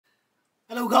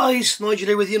Hello guys, Nigel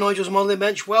here with you, Nigel's Modelling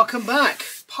Bench. Welcome back.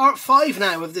 Part 5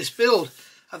 now of this build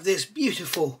of this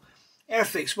beautiful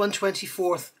Airfix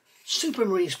 1/24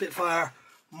 Supermarine Spitfire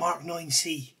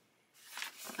Mk.IXc.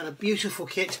 And a beautiful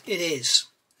kit it is.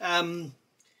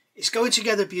 It's going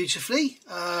together beautifully.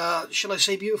 Shall I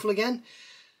say beautiful again?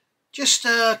 Just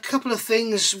a couple of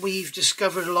things we've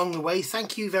discovered along the way.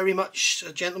 Thank you very much,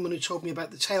 a gentleman who told me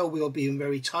about the tail wheel being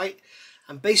very tight.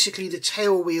 And basically the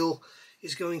tail wheel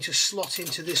is going to slot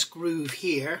into this groove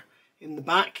here in the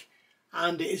back,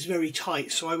 and it is very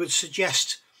tight, so I would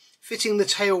suggest fitting the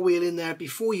tail wheel in there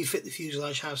before you fit the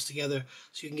fuselage house together,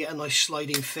 so you can get a nice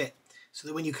sliding fit, so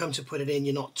that when you come to put it in,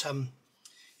 you're not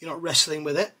wrestling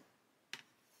with it.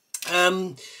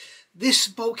 This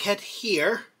bulkhead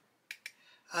here,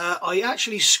 I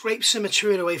actually scraped some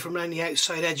material away from around the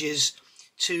outside edges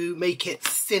to make it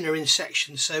thinner in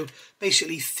sections, so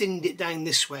basically thinned it down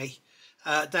this way.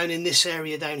 Down in this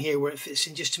area down here where it fits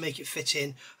in, just to make it fit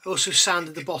in. I also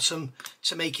sanded the bottom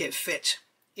to make it fit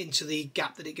into the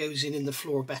gap that it goes in the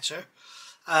floor better.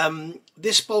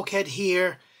 This bulkhead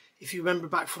here, if you remember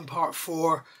back from part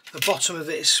 4, the bottom of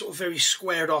it is sort of very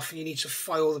squared off and you need to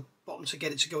file the bottom to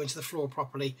get it to go into the floor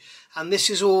properly. And this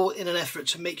is all in an effort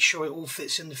to make sure it all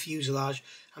fits in the fuselage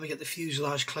and we get the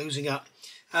fuselage closing up.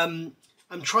 I'm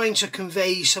trying to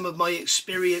convey some of my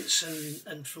experience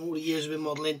and from all the years I've been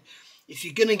modelling. If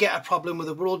you're going to get a problem with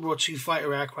a World War II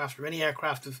fighter aircraft or any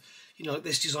aircraft of, like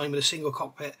this design with a single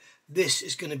cockpit, this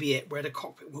is going to be it, where the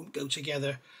cockpit won't go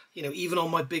together. Even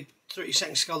on my big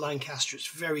 32nd scale Lancaster, it's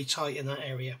very tight in that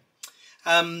area.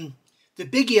 The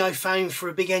biggie I found for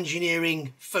a big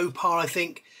engineering faux pas, I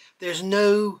think, there's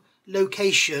no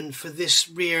location for this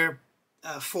rear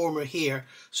former here.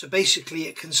 So basically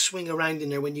it can swing around in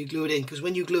there when you glue it in, because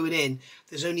when you glue it in,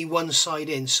 there's only one side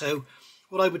in. So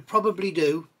what I would probably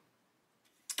do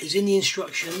is in the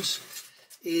instructions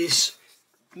is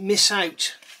miss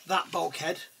out that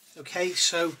bulkhead. Okay,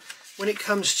 so when it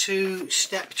comes to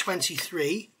step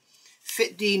 23,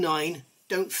 fit D9,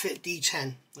 don't fit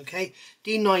D10. Okay,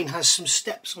 D9 has some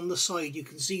steps on the side, you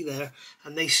can see there,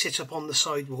 and they sit up on the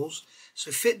sidewalls. So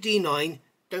fit D9,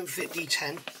 don't fit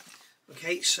D10.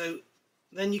 Okay, so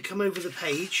then you come over the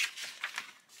page,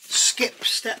 skip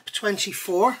step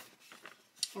 24.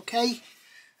 Okay,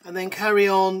 and then carry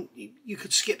on. You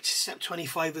could skip to step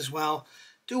 25 as well.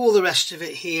 Do all the rest of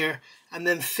it here and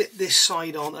then fit this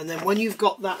side on. And then when you've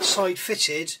got that side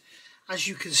fitted, as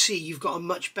you can see, you've got a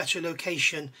much better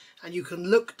location and you can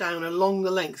look down along the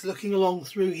length, looking along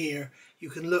through here, you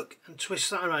can look and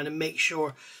twist that around and make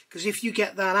sure, because if you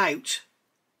get that out,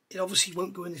 it obviously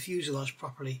won't go in the fuselage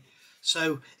properly.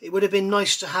 So it would have been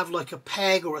nice to have like a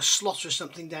peg or a slot or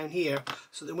something down here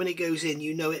so that when it goes in,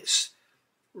 it's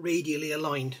radially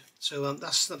aligned. So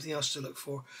that's something else to look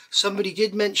for. Somebody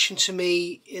did mention to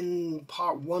me in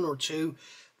part 1 or 2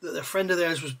 that a friend of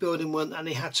theirs was building one and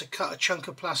they had to cut a chunk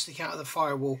of plastic out of the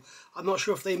firewall. I'm not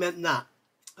sure if they meant that,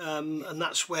 and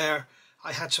that's where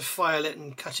I had to file it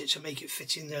and cut it to make it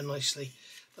fit in there nicely.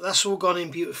 But that's all gone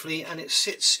in beautifully and it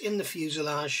sits in the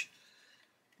fuselage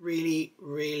really,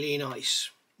 really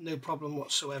nice, no problem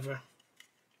whatsoever.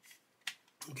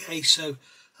 Okay, so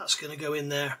that's going to go in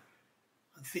there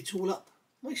and fit all up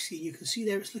nicely. You can see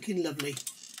there it's looking lovely.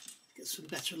 Get some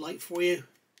better light for you.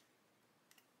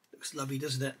 Looks lovely,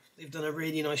 doesn't it? They've done a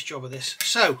really nice job of this.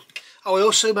 So I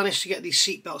also managed to get these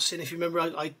seat belts in. If you remember,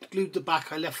 I glued the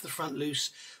back, I left the front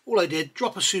loose. All I did,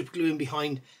 drop a super glue in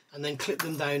behind and then clip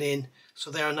them down in,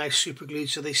 so they are now super glued,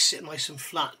 so they sit nice and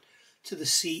flat to the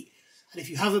seat. And if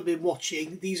you haven't been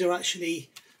watching, these are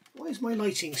actually, why is my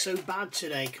lighting so bad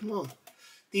today? Come on.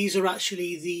 These are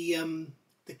actually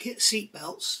the kit seat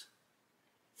belts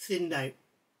thinned out.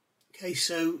 Okay,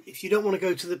 so if you don't want to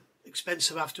go to the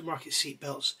expensive aftermarket seat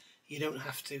belts, you don't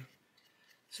have to.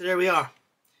 So there we are.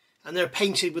 And they're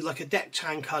painted with like a deck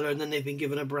tan colour, and then they've been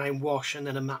given a brown wash and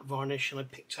then a matte varnish, and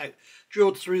I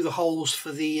drilled through the holes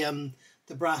for the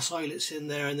brass eyelets in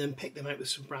there and then picked them out with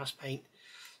some brass paint.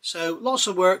 So lots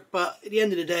of work, but at the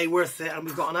end of the day worth it, and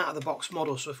we've got an out of the box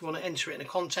model, so if we want to enter it in a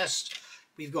contest,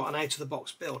 we've got an out of the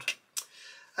box build.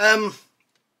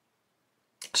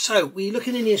 So we're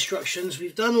looking in the instructions,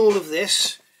 we've done all of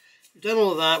this, we've done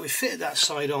all of that, we've fitted that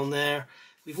side on there,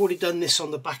 we've already done this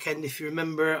on the back end. If you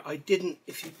remember,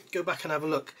 if you go back and have a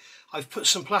look, I've put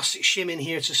some plastic shim in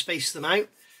here to space them out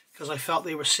because I felt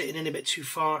they were sitting in a bit too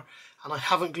far, and I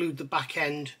haven't glued the back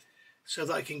end so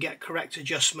that I can get correct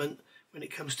adjustment when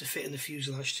it comes to fitting the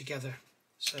fuselage together.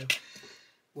 So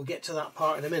we'll get to that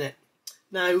part in a minute.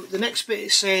 Now the next bit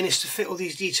it's saying is to fit all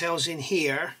these details in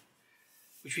here,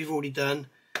 which we've already done,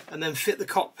 and then fit the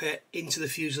cockpit into the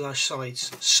fuselage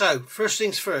sides. So first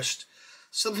things first,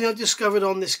 Something I've discovered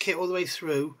on this kit all the way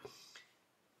through,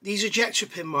 these ejector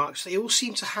pin marks, they all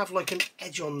seem to have like an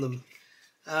edge on them.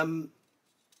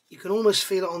 You can almost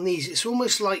feel it on these. It's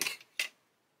almost like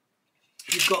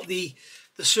you've got the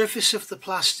surface of the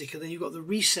plastic and then you've got the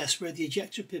recess where the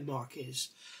ejector pin mark is,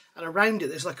 and around it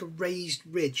there's like a raised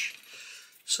ridge.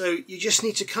 So you just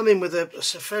need to come in with a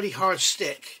fairly hard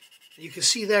stick, and you can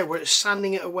see there where it's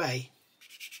sanding it away,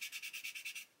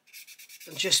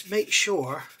 and just make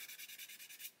sure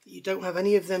that you don't have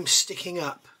any of them sticking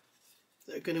up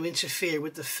that are going to interfere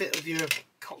with the fit of your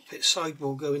cockpit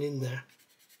sidewall going in there.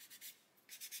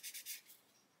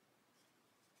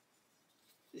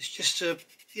 It's just a,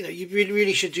 you know, you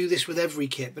really should do this with every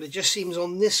kit, but it just seems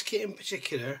on this kit in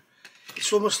particular,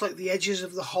 it's almost like the edges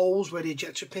of the holes where the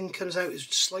ejector pin comes out is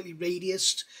slightly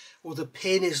radiused, or the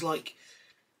pin is like,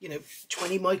 you know,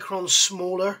 20 microns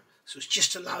smaller, so it's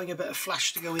just allowing a bit of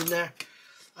flash to go in there.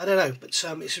 I don't know, but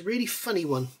it's a really funny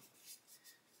one.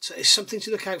 So it's something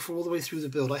to look out for all the way through the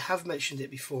build. I have mentioned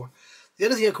it before. The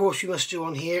other thing, of course, you must do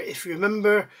on here, if you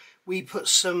remember, we put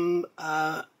some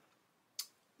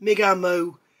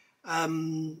Mk.IXc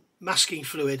masking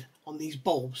fluid on these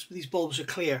bulbs. These bulbs are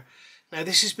clear. Now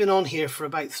this has been on here for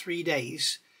about 3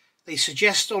 days. They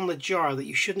suggest on the jar that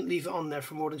you shouldn't leave it on there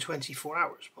for more than 24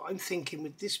 hours. But I'm thinking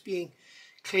with this being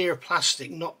clear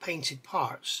plastic, not painted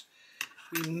parts,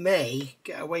 we may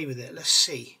get away with it. Let's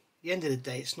see. At the end of the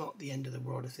day, it's not the end of the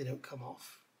world if they don't come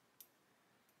off.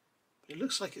 But it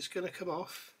looks like it's going to come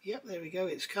off. Yep, there we go.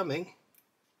 It's coming.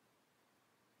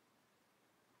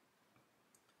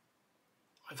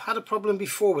 I've had a problem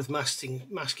before with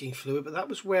masking fluid, but that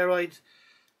was where I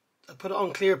put it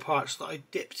on clear parts that I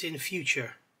dipped in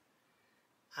future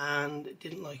and it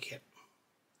didn't like it.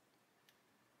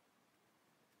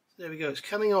 There we go, it's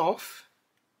coming off.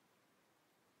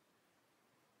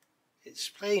 It's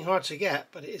playing hard to get,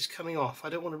 but it is coming off. I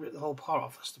don't want to rip the whole part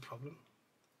off, that's the problem.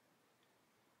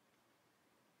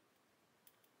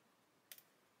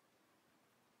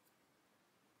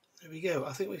 There we go.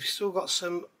 I think we've still got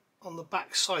some on the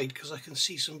back side because I can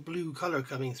see some blue colour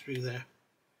coming through there.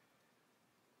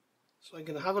 So I'm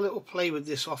going to have a little play with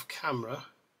this off camera.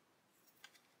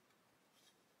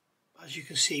 As you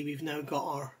can see, we've now got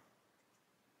our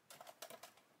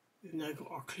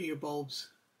clear bulbs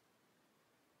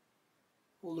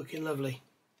all looking lovely.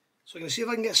 So I'm going to see if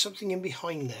I can get something in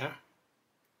behind there.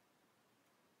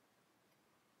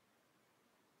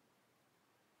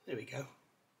 There we go.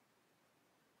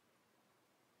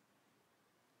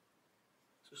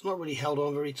 So it's not really held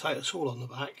on very tight at all on the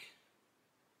back.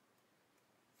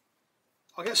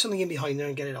 I'll get something in behind there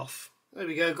and get it off. There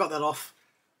we go, got that off.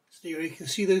 So you can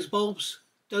see those bulbs.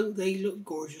 Don't they look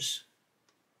gorgeous?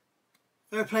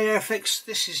 Fair play, Airfix.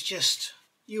 This is just,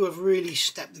 you have really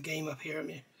stepped the game up here,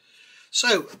 haven't you?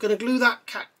 So I'm going to glue that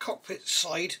cockpit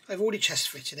side. I've already chest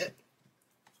fitted it.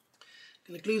 I'm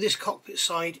going to glue this cockpit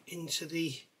side into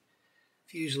the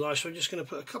fuselage. So I'm just going to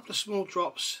put a couple of small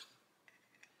drops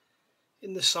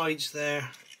in the sides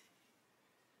there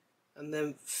and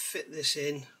then fit this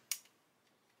in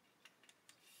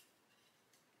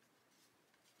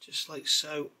just like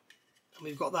so, and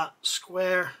we've got that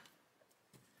square.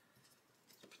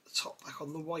 Put the top back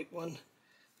on the white one.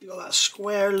 We've got that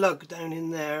square lug down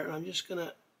in there, and I'm just going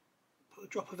to put a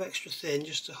drop of extra thin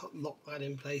just to lock that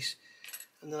in place,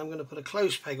 and then I'm going to put a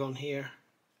close peg on here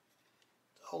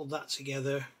to hold that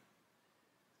together.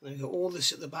 And we've got all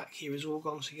this at the back here is all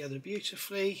gone together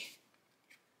beautifully.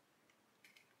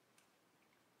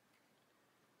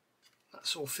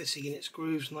 That's all fitting in its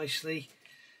grooves nicely.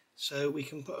 So we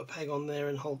can put a peg on there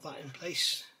and hold that in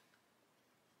place.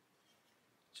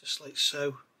 Just like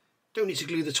so. Don't need to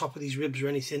glue the top of these ribs or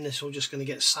anything. This is all just going to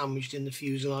get sandwiched in the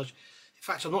fuselage. In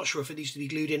fact, I'm not sure if it needs to be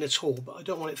glued in at all, but I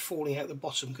don't want it falling out the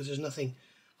bottom because there's nothing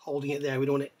holding it there. We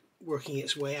don't want it working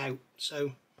its way out.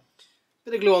 So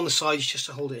bit of glue on the sides just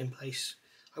to hold it in place.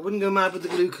 I wouldn't go mad with the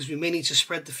glue because we may need to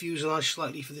spread the fuselage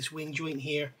slightly for this wing joint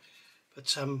here,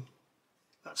 but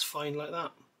that's fine like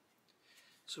that.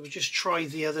 So we just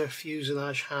tried the other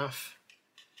fuselage half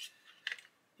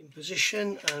in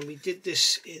position, and we did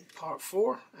this in part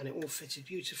 4 and it all fitted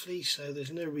beautifully, so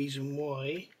there's no reason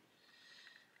why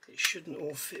it shouldn't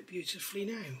all fit beautifully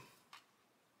now.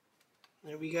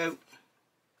 There we go.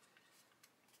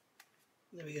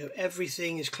 There we go,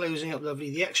 everything is closing up lovely.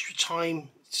 The extra time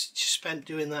spent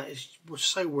doing that was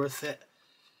so worth it.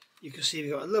 You can see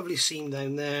we've got a lovely seam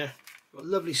down there, we've got a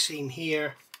lovely seam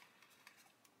here,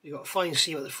 we've got a fine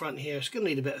seam at the front here. It's going to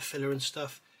need a bit of filler and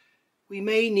stuff. We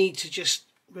may need to just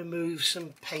remove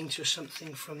some paint or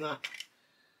something from that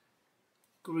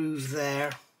groove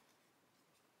there,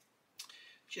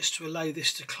 just to allow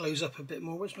this to close up a bit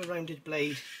more. Where's my rounded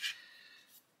blade?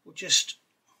 We'll just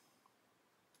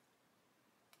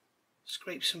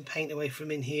scrape some paint away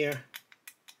from in here.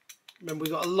 Remember,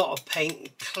 we've got a lot of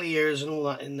paint, clears and all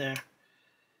that in there.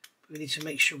 We need to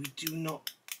make sure we do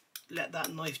not let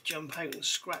that knife jump out and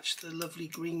scratch the lovely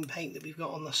green paint that we've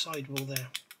got on the sidewall there.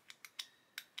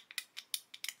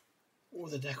 Or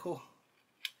the decal.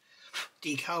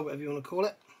 Decal, whatever you want to call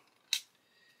it.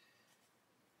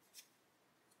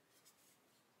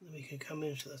 Then we can come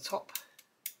into the top.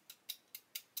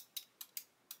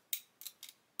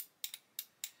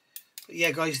 But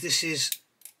yeah guys, this is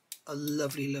a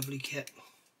lovely, lovely kit.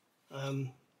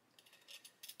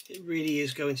 It really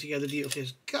is going together beautifully.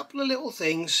 There's a couple of little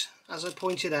things, as I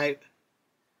pointed out,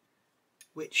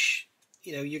 which,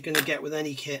 you know, you're going to get with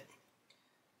any kit.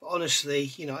 But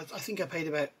honestly, you know, I think I paid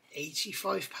about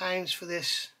 £85 for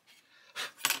this.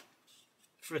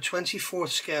 For a 24th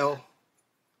scale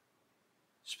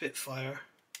Spitfire,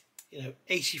 you know,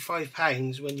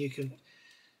 £85 when you can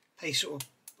pay sort of,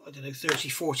 I don't know,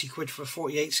 30-40 quid for a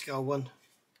 48 scale one.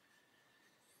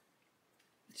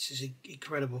 This is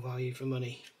incredible value for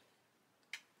money.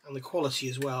 And the quality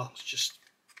as well, it's just,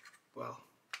 well,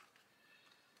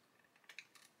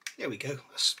 there we go.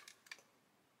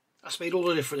 That's made all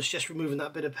the difference, just removing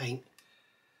that bit of paint.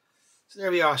 So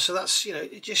there we are. So that's, you know,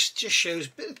 it just shows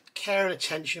a bit of care and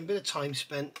attention, a bit of time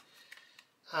spent,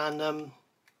 and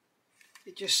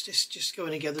it's just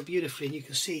going together beautifully. And you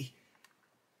can see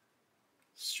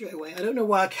straight away. I don't know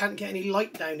why I can't get any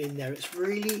light down in there. It's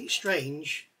really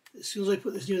strange. As soon as I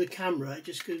put this near the camera, it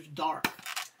just goes dark.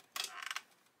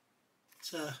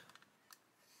 There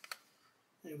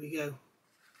we go.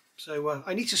 So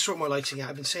I need to sort my lighting out.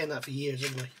 I've been saying that for years,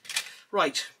 haven't I?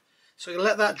 Right, so I'm going to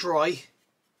let that dry,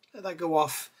 let that go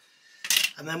off,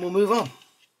 and then we'll move on.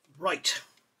 Right,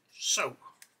 so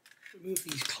remove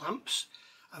these clamps.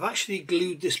 I've actually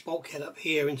glued this bulkhead up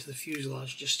here into the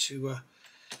fuselage just to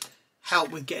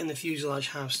help with getting the fuselage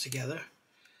halves together.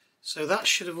 So that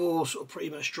should have all sort of pretty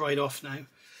much dried off now.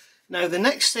 Now the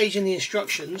next stage in the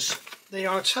instructions, they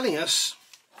are telling us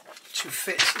to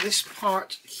fit this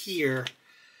part here,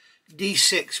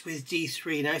 D6 with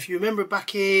D3. Now if you remember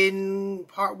back in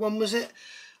part 1, was it?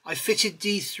 I fitted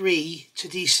D3 to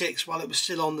D6 while it was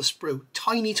still on the sprue.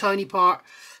 Tiny, tiny part.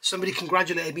 Somebody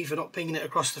congratulated me for not pinging it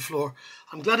across the floor.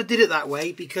 I'm glad I did it that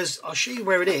way because I'll show you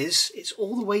where it is. It's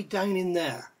all the way down in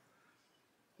there.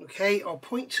 Okay, I'll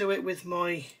point to it with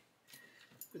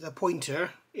a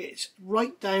pointer. It's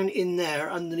right down in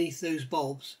there underneath those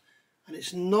bulbs, and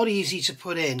it's not easy to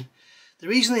put in. The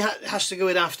reason it has to go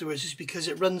in afterwards is because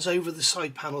it runs over the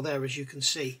side panel there, as you can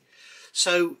see.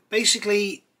 So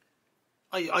basically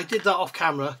I did that off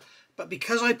camera, but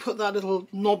because I put that little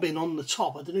knob in on the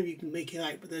top, I don't know if you can make it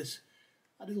out, but there's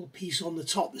a little piece on the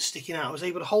top that's sticking out. I was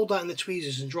able to hold that in the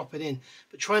tweezers and drop it in,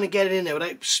 but trying to get it in there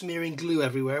without smearing glue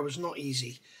everywhere was not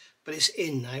easy. But it's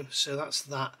in now, so that's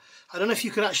that. I don't know if you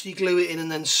could actually glue it in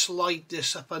and then slide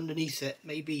this up underneath it.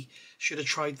 Maybe should have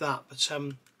tried that. But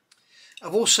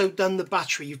I've also done the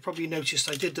battery. You've probably noticed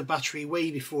I did the battery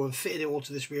way before and fitted it all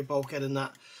to this rear bulkhead and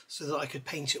that, so that I could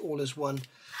paint it all as one.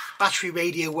 Battery,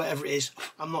 radio, whatever it is.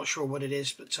 I'm not sure what it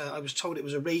is, but I was told it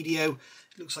was a radio.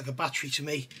 It looks like a battery to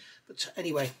me. But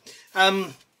anyway,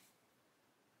 so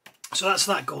that's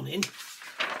that gone in.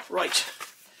 Right.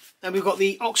 Then we've got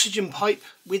the oxygen pipe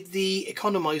with the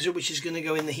economizer, which is going to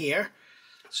go in here.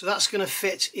 So that's going to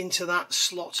fit into that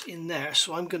slot in there.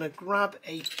 So I'm going to grab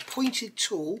a pointed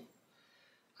tool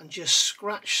and just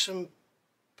scratch some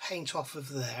paint off of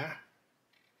there.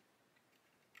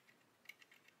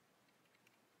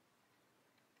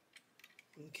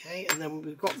 Okay, and then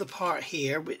we've got the part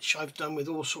here, which I've done with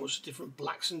all sorts of different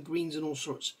blacks and greens and all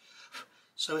sorts.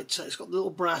 So it's got the little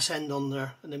brass end on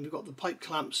there, and then we've got the pipe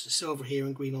clamps, the silver here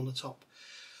and green on the top.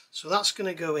 So that's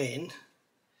going to go in,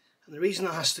 and the reason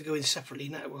that has to go in separately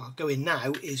now, well, go in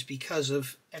now, is because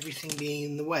of everything being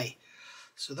in the way.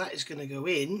 So that is going to go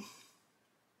in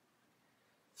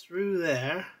through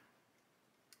there.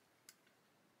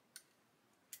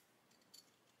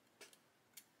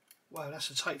 Wow, that's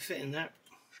a tight fit in there.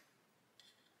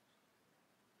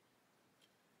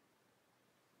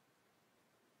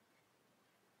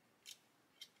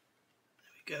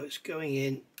 Go, it's going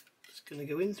in, it's going to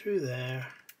go in through there.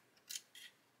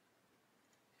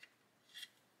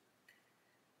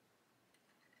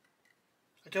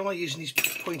 I don't like using these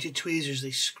pointed tweezers,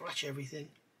 they scratch everything.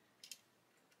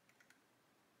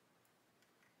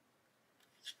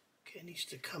 Okay, it needs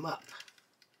to come up.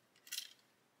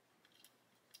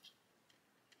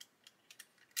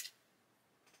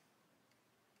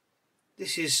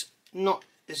 This is not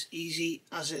as easy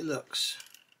as it looks.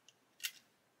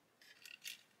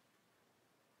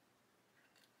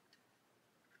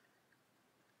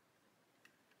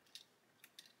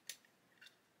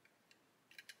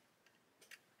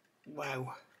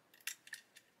 Wow.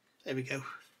 There we go.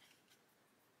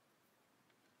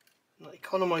 That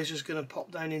economizer is going to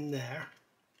pop down in there.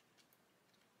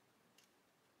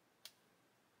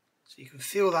 So you can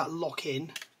feel that lock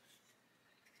in.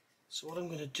 So what I'm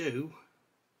going to do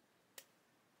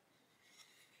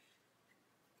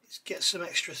is get some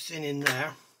extra thin in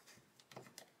there.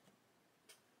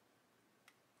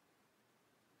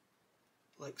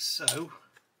 Like so.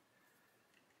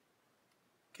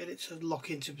 Get it to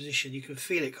lock into position. You can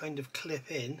feel it kind of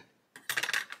clip in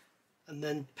and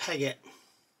then peg it.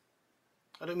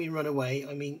 I don't mean run away,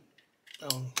 I mean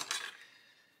the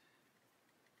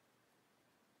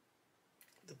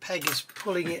peg is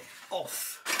pulling it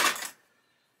off.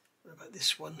 What about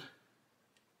this one?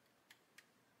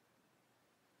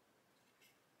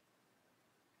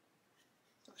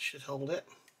 That should hold it.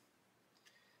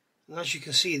 And as you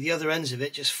can see, the other ends of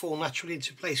it just fall naturally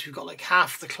into place. We've got like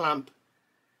half the clamp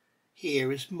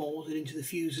here is moulded into the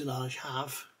fuselage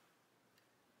half,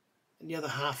 and the other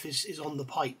half is on the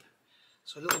pipe.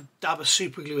 So a little dab of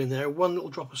super glue in there, one little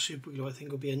drop of super glue I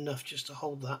think will be enough just to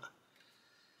hold that.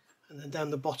 And then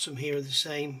down the bottom here are the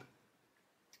same.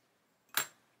 But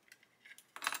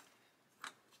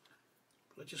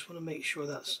I just want to make sure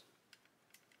that's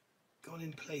gone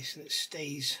in place and it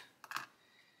stays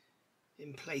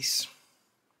in place.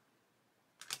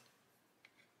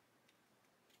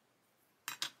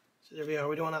 So there we are,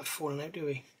 we don't want that falling out, do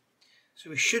we? So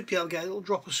we should be able to get a little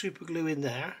drop of super glue in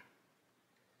there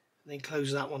and then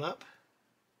close that one up.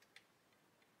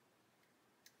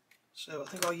 So I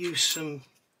think I'll use some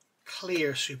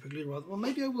clear super glue rather, well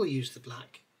maybe I will use the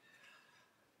black.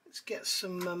 Let's get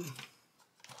some,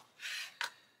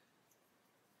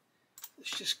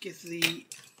 let's just give the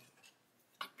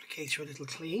applicator a little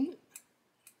clean.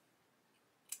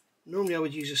 Normally I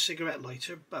would use a cigarette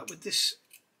lighter, but with this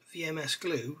VMS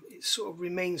glue it sort of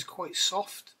remains quite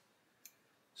soft,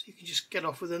 so you can just get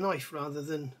off with a knife rather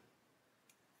than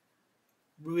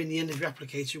ruin the end of your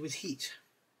applicator with heat.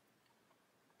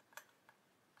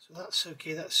 So that's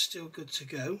okay, that's still good to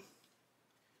go.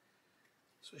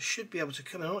 So I should be able to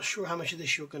come in, I'm not sure how much of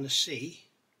this you're going to see,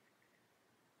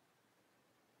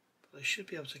 but I should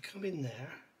be able to come in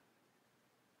there,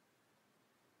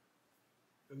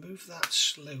 remove that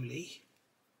slowly,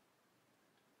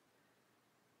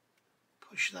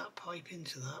 push that pipe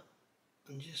into that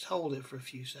and just hold it for a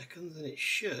few seconds and it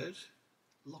should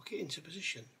lock it into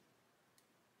position.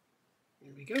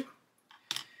 There we go.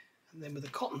 And then with a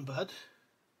cotton bud,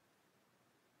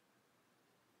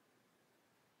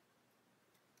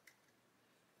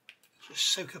 just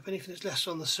soak up anything that's left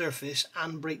on the surface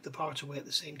and break the part away at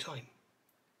the same time.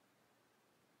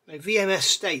 Now VMS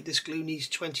state this glue needs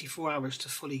 24 hours to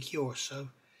fully cure, so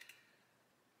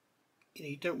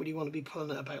you don't really want to be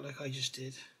pulling it about like I just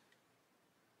did.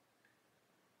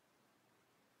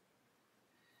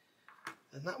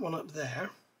 And that one up there,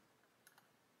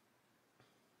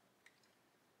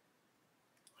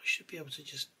 I should be able to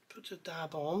just put a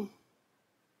dab on.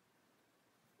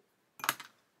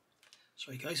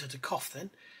 Sorry guys, I had to cough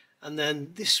then. And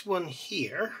then this one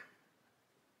here,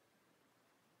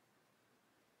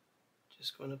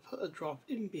 just going to put a drop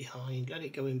in behind, let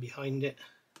it go in behind it,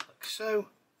 like so.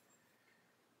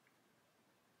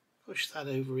 Push that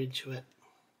over into it.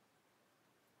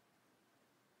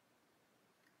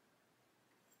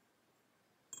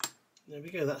 There we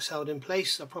go, that's held in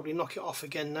place. I'll probably knock it off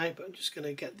again now, but I'm just going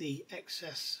to get the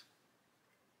excess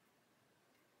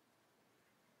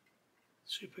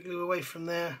super glue away from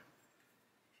there.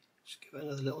 Just give it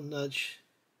another little nudge.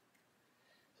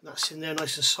 And that's in there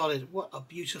nice and solid. What a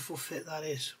beautiful fit that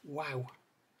is. Wow.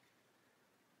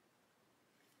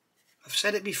 I've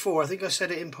said it before, I think I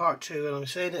said it in part 2 and I'm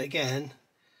saying it again.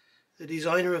 The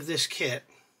designer of this kit,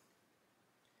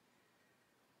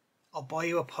 I'll buy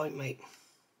you a pint, mate.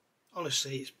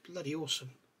 Honestly, it's bloody awesome.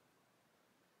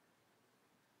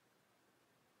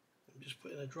 I'm just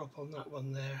putting a drop on that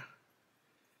one there,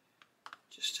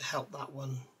 just to help that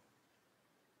one.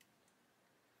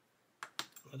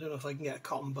 I don't know if I can get a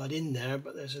cotton bud in there,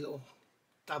 but there's a little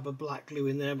dab of black glue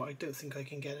in there, but I don't think I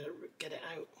can get it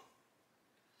out.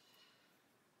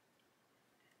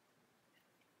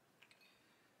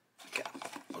 Get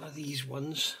one of these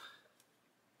ones.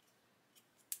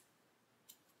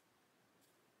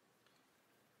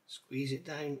 Squeeze it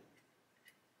down.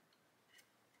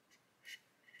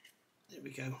 There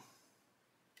we go.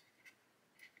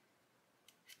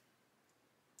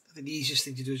 I think the easiest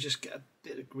thing to do is just get a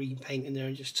bit of green paint in there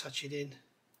and just touch it in.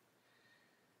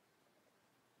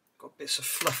 Got bits of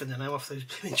fluff in there now off those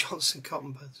Johnson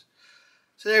cotton buds.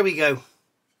 So there we go.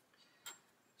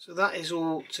 So that is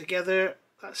all together.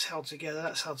 that's held together,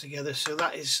 that's held together. So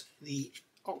that is the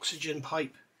oxygen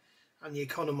pipe and the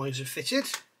economizer fitted.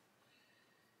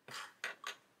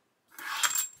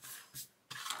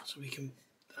 So we can,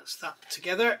 that's that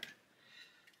together.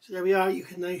 So there we are, you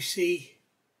can now see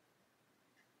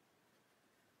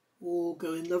all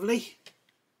going lovely.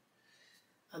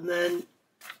 And then,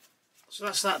 so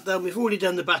that's that done. We've already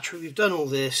done the battery, we've done all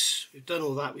this, we've done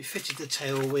all that, we've fitted the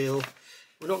tail wheel.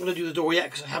 We're not going to do the door yet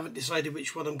because I haven't decided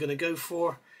which one I'm going to go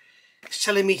for. It's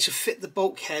telling me to fit the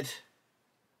bulkhead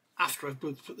after I've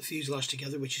put the fuselage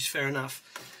together, which is fair enough.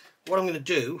 What I'm going to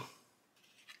do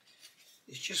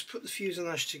is just put the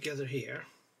fuselage together here.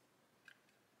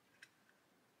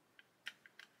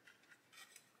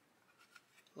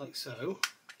 Like so.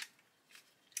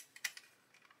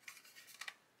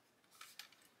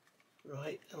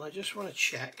 Right, and I just want to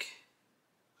check.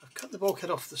 I've cut the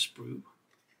bulkhead off the sprue.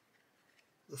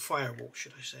 The firewall,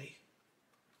 should I say.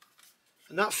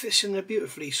 And that fits in there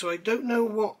beautifully. So I don't know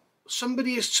what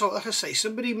somebody has told, like I say,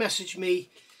 somebody messaged me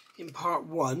in part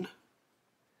 1,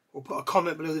 or put a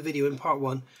comment below the video in part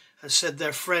 1, and said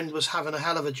their friend was having a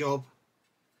hell of a job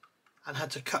and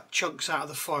had to cut chunks out of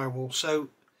the firewall. So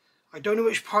I don't know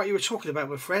which part you were talking about,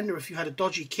 my friend, or if you had a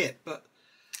dodgy kit, but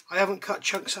I haven't cut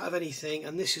chunks out of anything,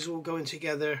 and this is all going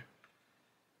together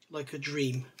like a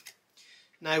dream.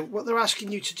 Now, what they're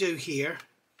asking you to do here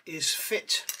is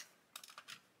fit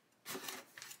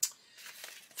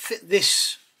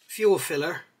this fuel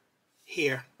filler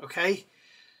here, okay?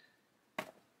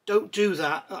 Don't do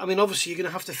that. I mean, obviously you're going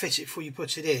to have to fit it before you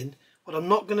put it in, but I'm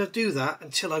not going to do that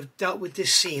until I've dealt with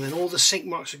this seam and all the sink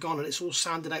marks are gone and it's all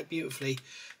sanded out beautifully,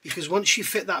 because once you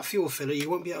fit that fuel filler you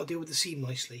won't be able to deal with the seam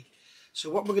nicely. So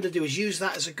what we're going to do is use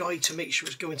that as a guide to make sure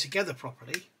it's going together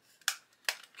properly.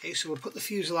 Okay, so we'll put the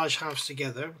fuselage halves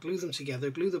together, glue them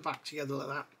together, glue the back together like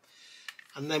that,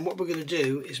 and then what we're going to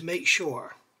do is make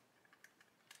sure.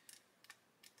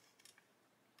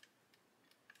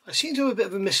 I seem to have a bit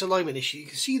of a misalignment issue. You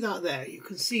can see that there. You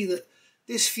can see that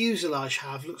this fuselage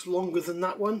half looks longer than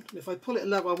that one. And if I pull it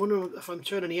level, I wonder if I'm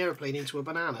turning the airplane into a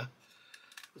banana.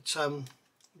 But I'm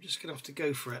just going to have to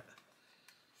go for it.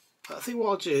 But I think what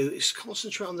I'll do is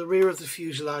concentrate on the rear of the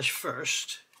fuselage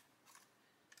first,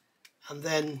 and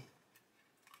then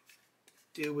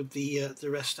deal with the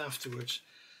rest afterwards.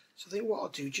 So I think what I'll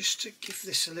do, just to give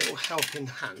this a little helping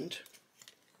hand,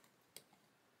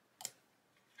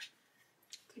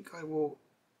 I think I will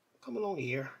come along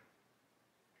here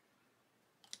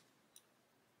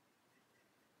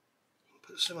and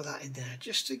put some of that in there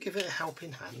just to give it a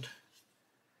helping hand,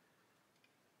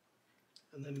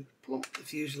 and then plump the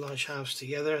fuselage halves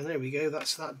together, and there we go,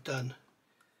 that's that done.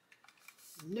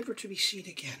 Never to be seen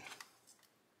again.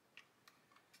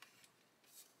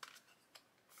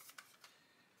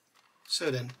 So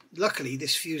then, luckily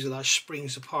this fuselage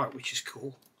springs apart, which is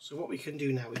cool. So what we can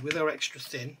do now is, with our extra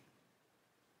thin,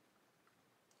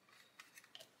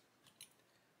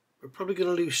 we're probably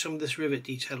going to lose some of this rivet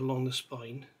detail along the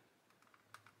spine.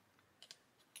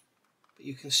 But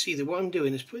you can see that what I'm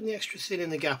doing is putting the extra thin in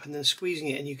the gap and then squeezing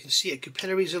it, and you can see it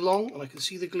capillaries along, and I can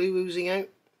see the glue oozing out.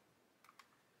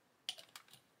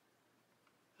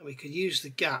 And we could use the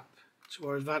gap to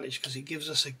our advantage because it gives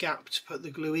us a gap to put the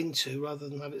glue into rather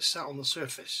than have it sat on the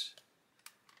surface.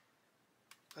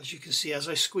 As you can see, as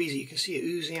I squeeze it, you can see it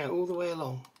oozing out all the way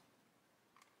along.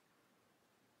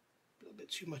 A little bit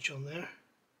too much on there.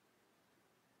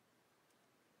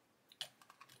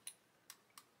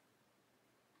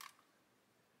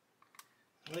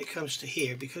 When it comes to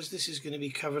here, because this is going to be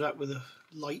covered up with a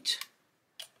light,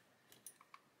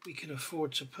 we can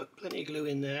afford to put plenty of glue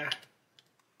in there.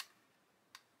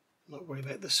 Not worry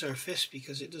about the surface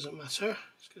because it doesn't matter,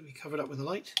 it's going to be covered up with a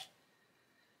light.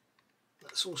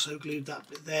 That's also glued that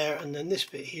bit there, and then this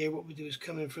bit here, what we do is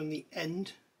come in from the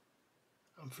end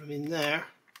and from in there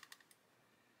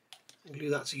and glue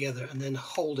that together and then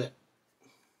hold it.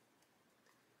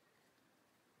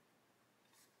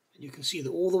 And you can see that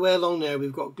all the way along there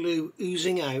we've got glue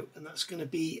oozing out, and that's going to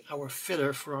be our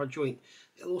filler for our joint.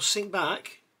 It'll all sink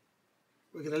back.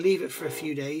 We're going to leave it for a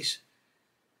few days.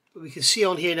 But we can see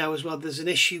on here now as well, there's an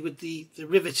issue with the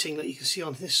riveting that you can see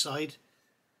on this side.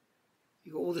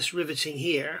 You've got all this riveting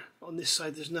here. On this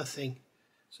side there's nothing.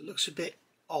 So it looks a bit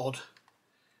odd.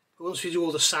 But once we do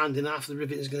all the sanding, after the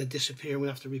riveting is going to disappear and we'll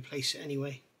have to replace it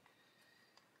anyway.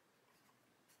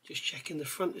 Just checking the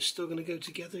front is still going to go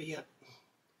together. Yeah.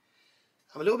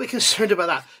 I'm a little bit concerned about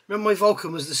that. Remember, my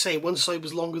Vulcan was the same. One side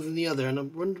was longer than the other, and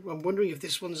I'm wondering if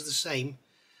this one's the same,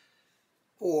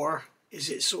 or is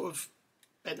it sort of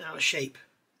bent out of shape.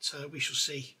 So we shall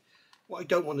see. What I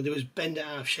don't want to do is bend it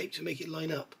out of shape to make it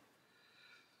line up.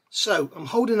 So I'm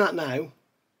holding that now,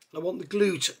 I want the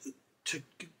glue to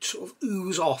sort of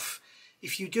ooze off.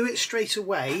 If you do it straight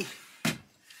away,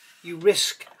 you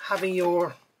risk having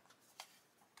your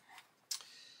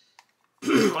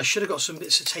I should have got some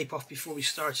bits of tape off before we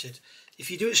started.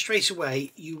 If you do it straight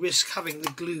away, you risk having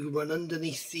the glue run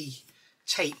underneath the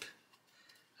tape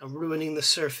and ruining the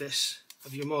surface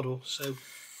of your model. So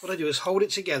what I do is hold it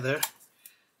together,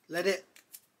 let it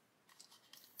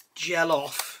gel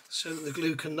off so that the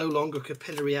glue can no longer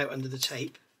capillary out under the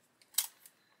tape.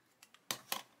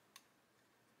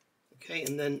 Okay,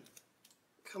 and then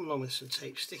come along with some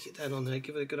tape, stick it down on there,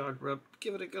 give it a good hard rub,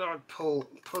 give it a good hard pull,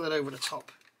 pull it over the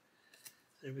top.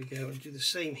 There we go, and do the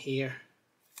same here.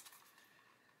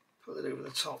 Pull it over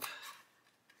the top.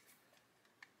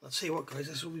 I'll tell you what guys,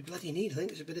 that's all we bloody need. I think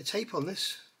there's a bit of tape on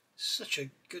this. Such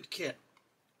a good kit.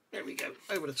 There we go,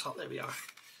 over the top, there we are.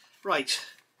 Right,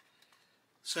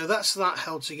 so that's that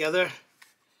held together.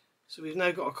 So we've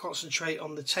now got to concentrate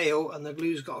on the tail, and the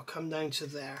glue's got to come down to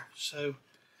there. So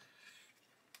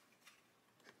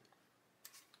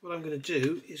what I'm going to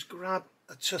do is grab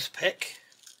a toothpick.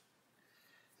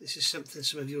 This is something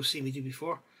some of you will see me do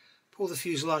before. Pull the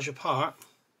fuselage apart,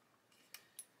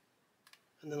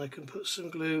 and then I can put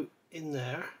some glue in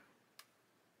there.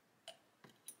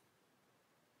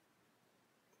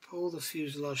 Pull the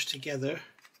fuselage together,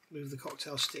 move the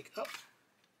cocktail stick up.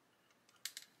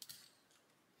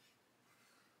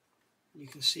 You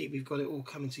can see we've got it all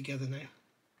coming together now.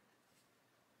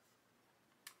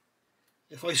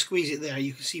 If I squeeze it there,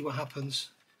 you can see what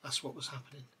happens. That's what was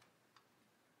happening.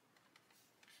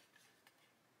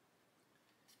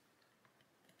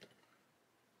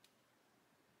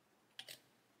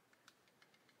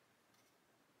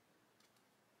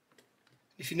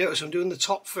 If you notice, I'm doing the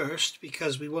top first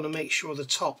because we want to make sure the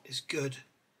top is good.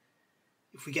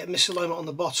 If we get misalignment on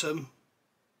the bottom,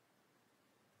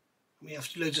 we have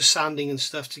to do loads of sanding and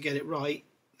stuff to get it right,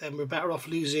 then we're better off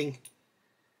losing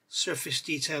surface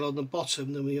detail on the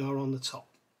bottom than we are on the top.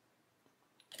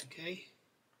 Okay,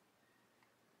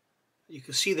 you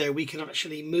can see there we can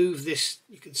actually move this.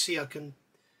 You can see I can,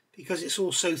 because it's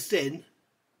all so thin,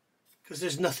 because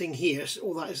there's nothing here, so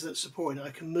all that is that's supporting it,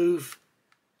 I can move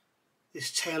this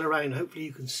tail around. Hopefully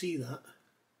you can see that.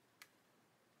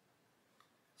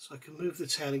 So I can move the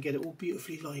tail and get it all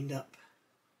beautifully lined up.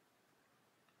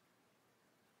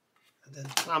 And then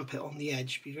clamp it on the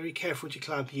edge. Be very careful to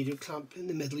clamp. You do clamp in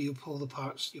the middle, you'll pull the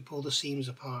parts, you pull the seams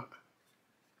apart.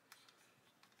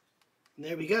 And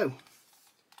there we go.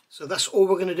 So that's all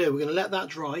we're going to do. We're going to let that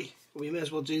dry. We may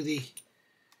as well do the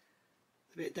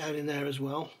bit down in there as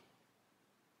well.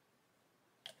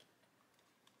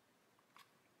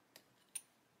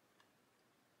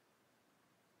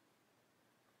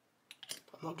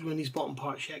 I'm not gluing these bottom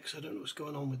parts yet because I don't know what's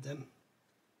going on with them.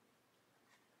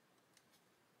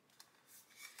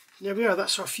 And there we are,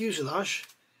 that's our fuselage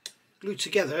glued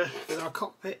together with our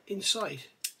cockpit inside.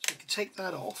 So we can take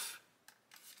that off.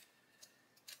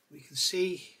 We can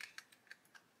see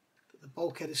that the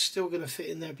bulkhead is still going to fit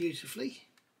in there beautifully.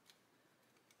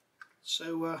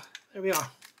 So there we are.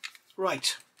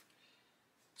 Right,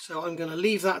 so I'm going to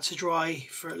leave that to dry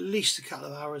for at least a couple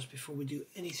of hours before we do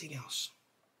anything else.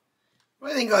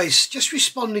 Right then guys, just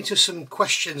responding to some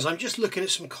questions. I'm just looking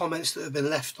at some comments that have been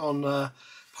left on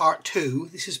part 2.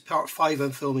 This is part 5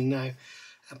 I'm filming now,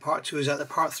 and part 2 is out. The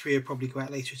part 3 will probably go out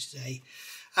later today.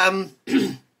 And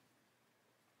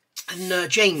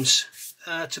James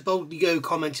to Boldly Go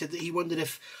commented that he wondered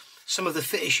if some of the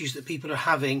fit issues that people are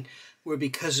having were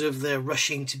because of their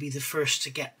rushing to be the first to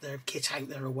get their kit out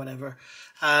there or whatever.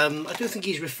 I don't think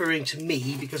he's referring to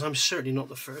me because I'm certainly not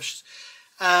the first.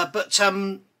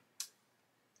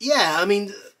 Yeah, I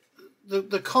mean,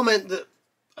 the comment that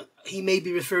he may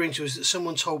be referring to is that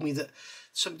someone told me that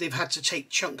they've had to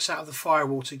take chunks out of the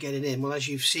firewall to get it in. Well, as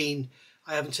you've seen,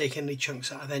 I haven't taken any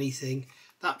chunks out of anything.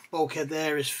 That bulkhead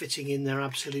there is fitting in there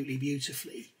absolutely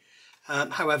beautifully.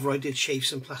 However, I did shave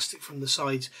some plastic from the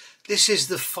sides. This is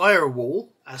the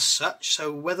firewall as such,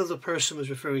 so whether the person was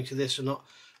referring to this or not,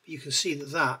 you can see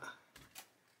that that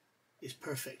is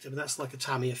perfect. I mean, that's like a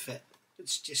Tamiya fit.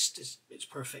 It's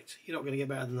perfect. You're not going to get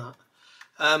better than that.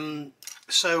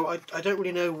 So I don't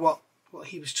really know what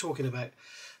he was talking about.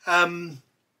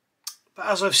 But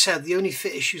as I've said, the only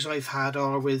fit issues I've had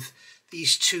are with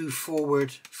these 2 forward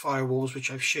firewalls, which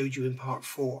I've showed you in part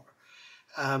 4.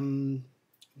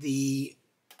 The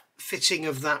fitting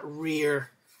of that rear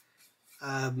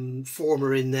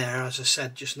former in there. As I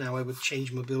said just now, I would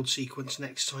change my build sequence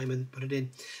next time and put it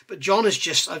in. But John has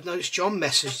just, I've noticed John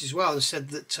messaged as well and said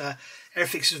that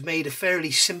Airfix have made a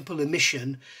fairly simple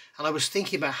emission, and I was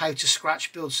thinking about how to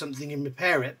scratch build something and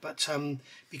repair it, but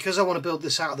because I want to build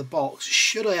this out of the box,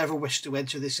 should I ever wish to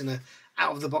enter this in a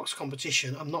out of the box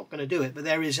competition, I'm not going to do it. But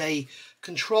there is a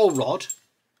control rod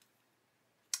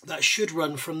that should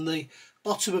run from the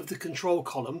bottom of the control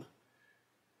column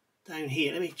down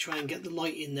here. Let me try and get the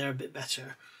light in there a bit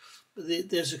better.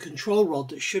 There's a control rod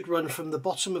that should run from the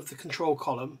bottom of the control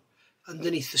column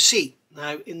underneath the seat.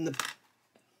 Now in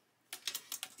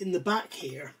the back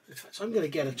here, in fact I'm going to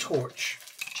get a torch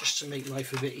just to make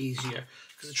life a bit easier,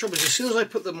 because the trouble is, as soon as I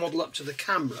put the model up to the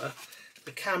camera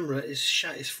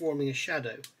is forming a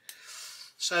shadow.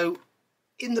 So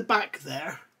in the back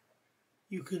there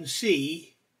you can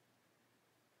see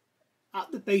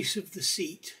at the base of the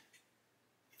seat,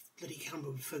 bloody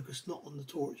camera would focus not on the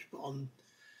torch but on,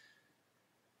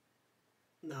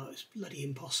 no, it's bloody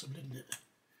impossible, isn't it?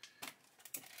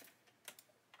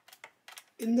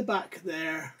 In the back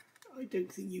there, I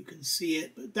don't think you can see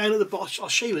it, but down at the bottom, I'll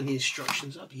show you in the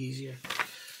instructions, that'll be easier.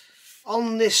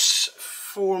 On this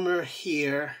former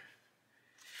here,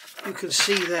 you can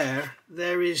see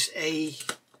there is a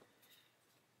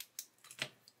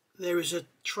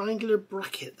triangular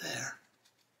bracket there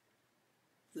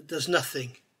that does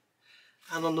nothing.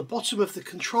 And on the bottom of the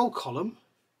control column,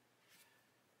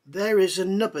 there is a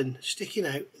nubbin sticking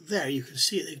out there. You can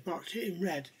see it, they've marked it in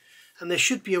red. And there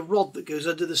should be a rod that goes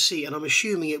under the seat, and I'm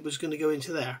assuming it was going to go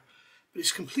into there. But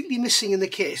it's completely missing in the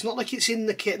kit. It's not like it's in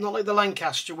the kit, not like the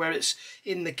Lancaster where it's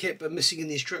in the kit but missing in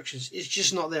the instructions. It's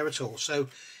just not there at all. So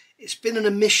it's been an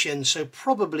omission, so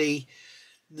probably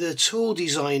the tool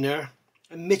designer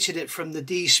omitted it from the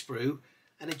D-sprue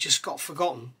and it just got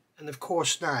forgotten. And of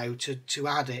course now to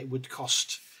add it would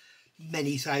cost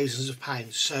many thousands of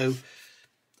pounds, so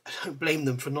I don't blame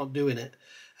them for not doing it.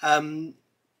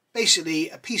 Basically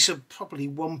a piece of probably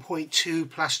 1.2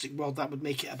 plastic rod, that would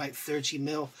make it about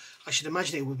 30mm. I should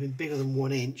imagine it would have been bigger than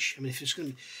 1 inch. I mean, if it's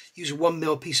going to use a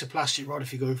 1mm piece of plastic rod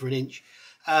if you're going for an inch,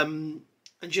 and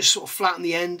just sort of flatten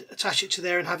the end, attach it to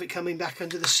there and have it coming back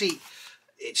under the seat.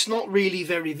 It's not really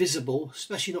very visible,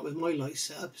 especially not with my light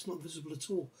setup. It's not visible at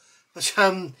all. But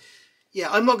yeah,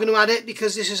 I'm not going to add it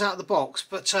because this is out of the box,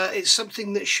 but it's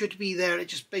something that should be there. It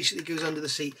just basically goes under the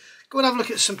seat. Go and have a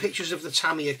look at some pictures of the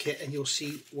Tamiya kit and you'll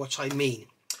see what I mean.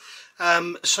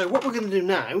 So what we're going to do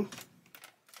now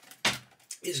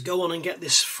is go on and get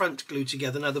this front glue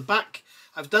together. Now the back,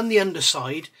 I've done the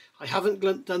underside. I haven't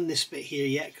done this bit here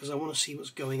yet because I want to see what's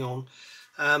going on.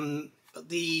 But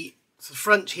the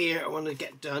front here I want to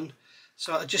get done.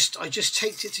 So I just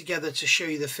taped it together to show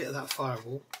you the fit of that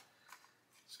firewall.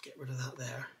 Let's get rid of that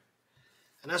there.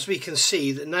 And as we can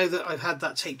see, that now that I've had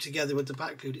that taped together with the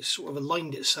back glued, it's sort of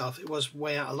aligned itself. It was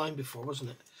way out of line before,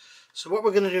 wasn't it? So what we're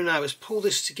going to do now is pull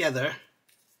this together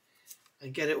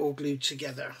and get it all glued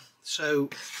together.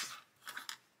 So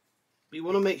we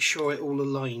want to make sure it all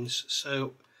aligns.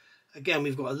 So again,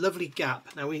 we've got a lovely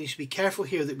gap. Now we need to be careful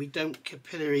here that we don't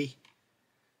capillary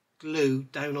glue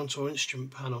down onto our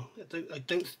instrument panel. I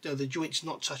don't know, the joint's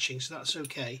not touching, so that's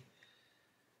okay.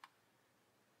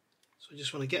 So I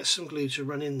just want to get some glue to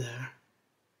run in there.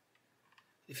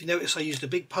 If you notice, I used a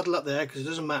big puddle up there because it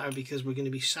doesn't matter because we're going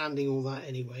to be sanding all that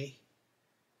anyway.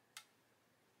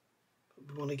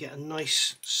 But we want to get a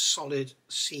nice solid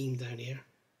seam down here.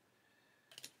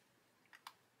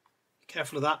 Be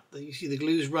careful of that. You see the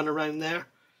glues run around there.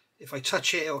 If I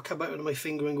touch it, it'll come out with my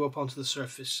finger and go up onto the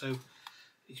surface. So you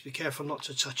need to be careful not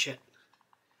to touch it.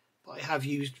 But I have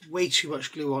used way too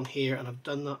much glue on here, and I've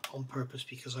done that on purpose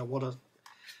because I want to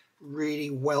really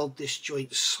weld this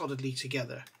joint solidly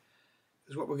together.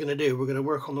 Because what we're going to do, we're going to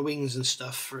work on the wings and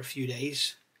stuff for a few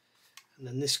days, and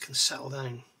then this can settle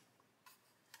down.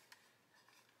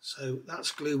 So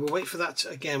that's glue. We'll wait for that to,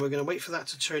 again, we're going to wait for that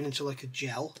to turn into like a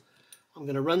gel. I'm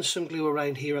going to run some glue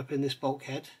around here up in this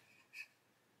bulkhead,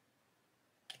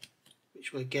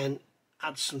 which will again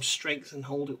add some strength and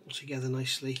hold it all together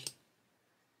nicely.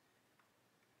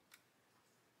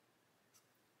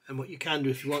 And what you can do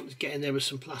if you want is get in there with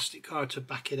some plastic card to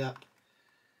back it up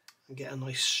and get a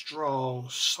nice strong,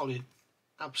 solid,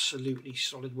 absolutely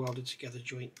solid welded together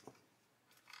joint.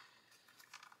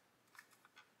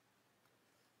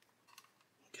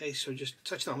 Okay, so just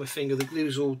touch that on my finger, the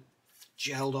glue's all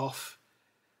gelled off.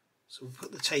 So we'll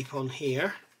put the tape on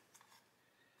here.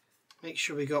 Make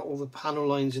sure we got all the panel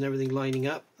lines and everything lining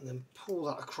up, and then pull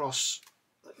that across.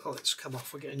 Oh, it's come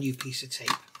off, we'll get a new piece of tape.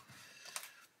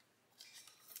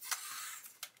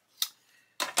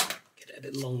 Get it a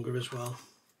bit longer as well.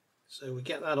 So we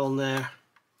get that on there.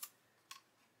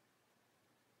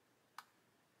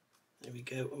 There we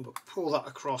go, and we'll pull that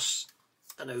across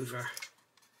and over,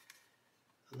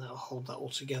 and that'll hold that all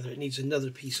together. It needs another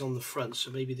piece on the front,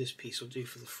 so maybe this piece will do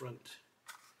for the front.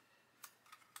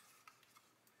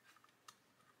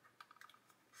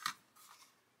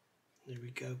 There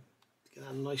we go. Get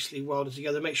that nicely welded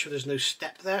together. Make sure there's no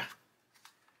step there.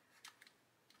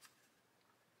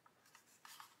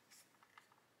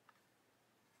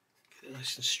 Get it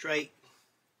nice and straight.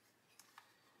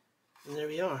 And there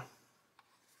we are.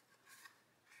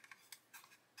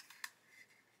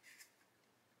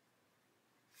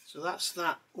 So that's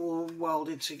that all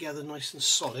welded together nice and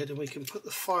solid, and we can put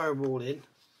the firewall in.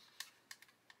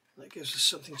 That gives us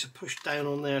something to push down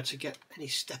on there to get any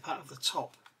step out of the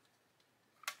top.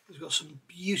 We've got some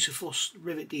beautiful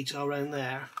rivet detail around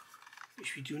there,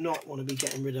 which we do not want to be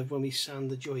getting rid of when we sand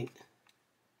the joint.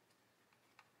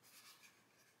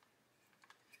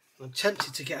 I'm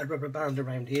tempted to get a rubber band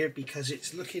around here because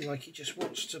it's looking like it just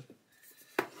wants to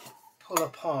pull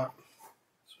apart.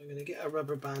 So I'm going to get a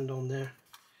rubber band on there.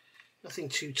 Nothing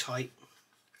too tight.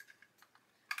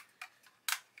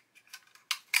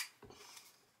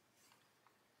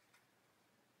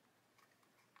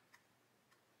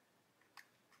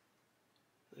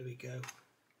 There we go.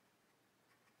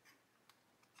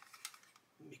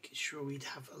 Making sure we'd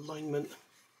have alignment.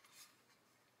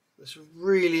 That's a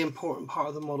really important part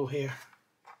of the model here.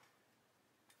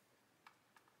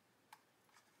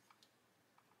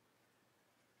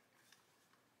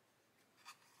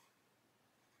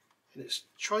 And it's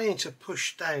trying to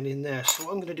push down in there. So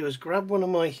what I'm going to do is grab one of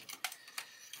my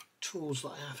tools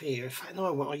that I have here. In fact, no,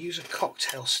 I won't. I'll use a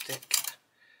cocktail stick.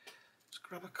 Let's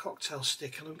grab a cocktail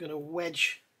stick, and I'm going to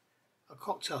wedge a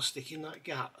cocktail stick in that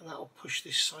gap, and that will push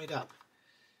this side up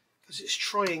because it's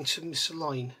trying to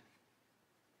misalign.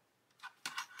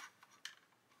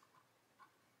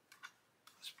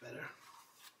 That's better.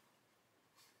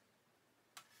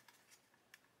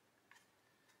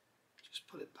 Just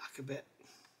pull it back a bit.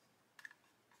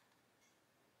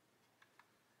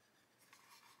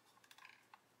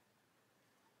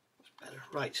 That's better.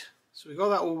 Right, so we've got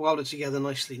that all welded together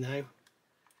nicely now.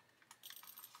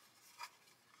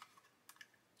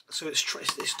 So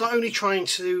it's not only trying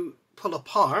to pull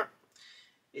apart,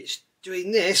 it's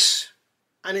doing this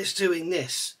and it's doing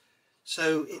this.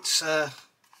 So it's a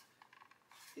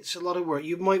lot of work.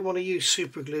 You might want to use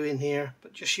super glue in here,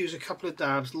 but just use a couple of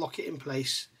dabs, lock it in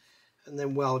place, and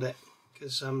then weld it.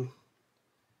 Because when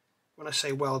I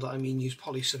say weld it, I mean use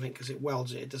poly cement because it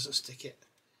welds it. It doesn't stick it.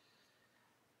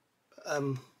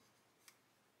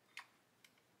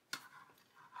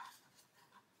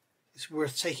 It's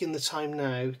worth taking the time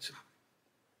now to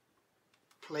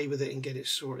play with it and get it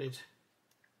sorted.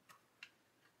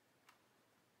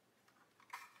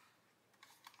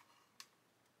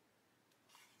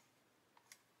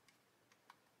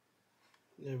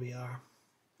 There we are.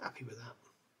 Happy with that.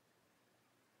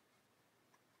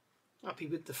 Happy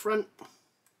with the front.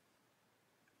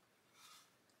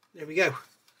 There we go.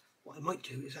 What I might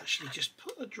do is actually just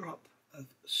put a drop of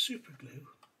super glue .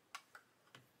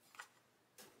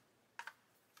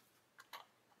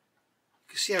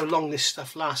 You can see how long this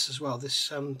stuff lasts as well, this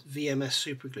VMS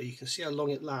super glue. You can see how long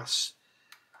it lasts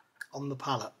on the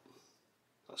pallet.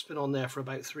 That's been on there for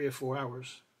about 3 or 4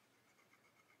 hours.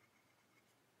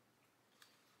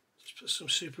 Just put some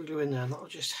super glue in there, and that'll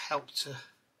just help to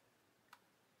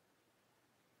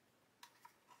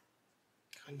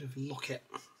kind of lock it.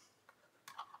 Let's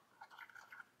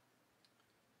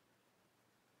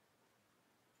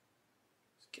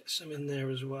get some in there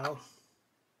as well.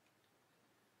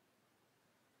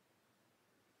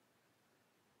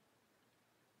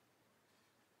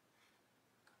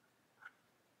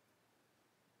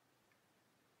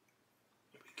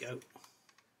 Go.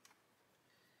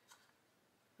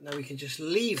 Now we can just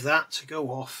leave that to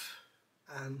go off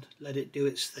and let it do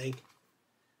its thing.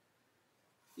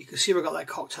 You can see we've got that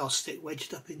cocktail stick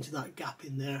wedged up into that gap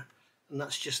in there, and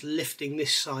that's just lifting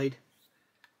this side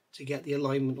to get the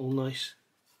alignment all nice.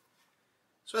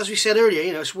 So as we said earlier,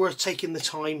 you know, it's worth taking the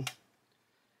time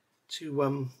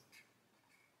to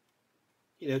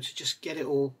you know, to just get it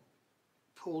all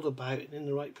pulled about and in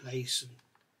the right place. And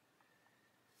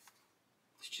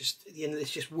it's just, at the end of it, it's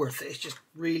just worth it. It's just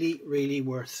really, really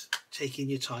worth taking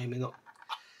your time and not,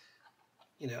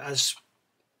 you know, as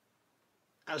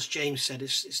James said,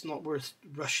 it's not worth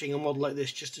rushing a model like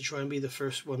this just to try and be the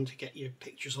first one to get your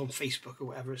pictures on Facebook or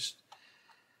whatever. It's,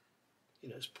 you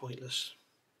know, it's pointless.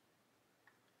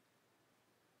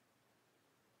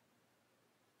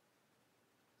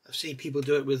 I've seen people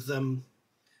do it with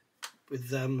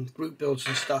group builds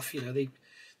and stuff. You know, they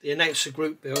they announce a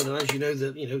group build, and as you know,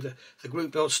 the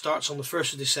group build starts on the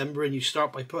 1st of December, and you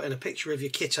start by putting a picture of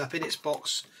your kit up in its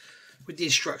box with the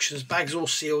instructions, bags all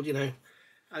sealed, you know,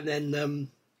 and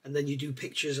then you do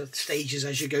pictures of stages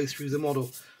as you go through the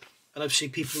model. And I've seen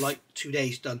people like 2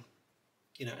 days done,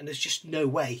 you know, and there's just no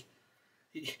way.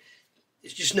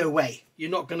 It's just no way. You're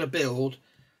not going to build,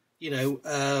 you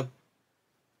know,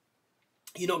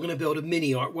 you're not going to build a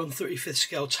mini art 1/35th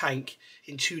scale tank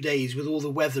in 2 days with all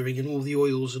the weathering and all the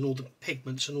oils and all the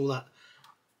pigments and all that.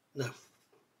 No.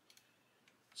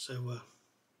 So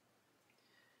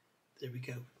there we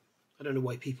go. I don't know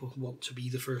why people want to be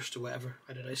the first or whatever.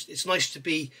 I don't know. It's nice to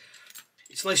be.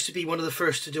 It's nice to be one of the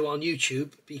first to do it on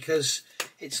YouTube, because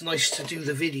it's nice to do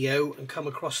the video and come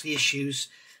across the issues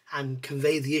and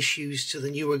convey the issues to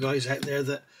the newer guys out there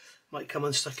that might come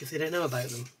unstuck if they don't know about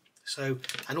them. So,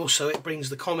 and also it brings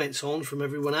the comments on from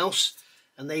everyone else,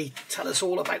 and they tell us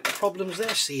all about the problems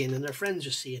they're seeing and their friends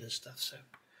are seeing and stuff. So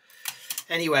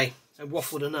anyway, I've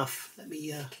waffled enough. Let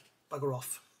me bugger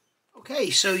off. Okay,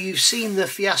 so you've seen the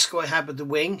fiasco I had with the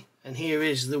wing, and here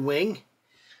is the wing.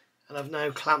 And I've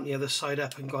now clamped the other side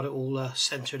up and got it all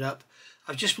centered up.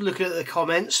 I've just been looking at the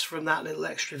comments from that little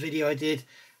extra video I did,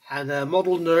 and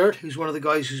Model Nerd, who's one of the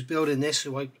guys who's building this,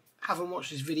 who I haven't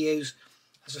watched his videos.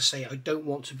 As I say, I don't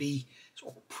want to be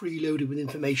sort of preloaded with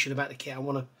information about the kit. I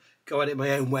want to go at it my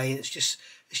own way, and it's just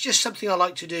something I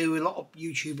like to do. A lot of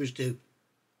YouTubers do.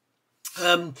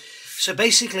 So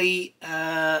basically,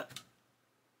 we're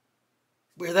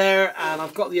there, and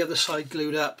I've got the other side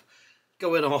glued up,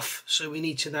 going off. So we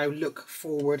need to now look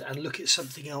forward and look at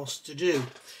something else to do.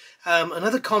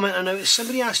 Another comment I noticed,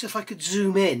 somebody asked if I could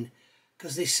zoom in,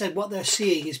 because they said what they're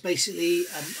seeing is basically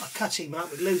a cutting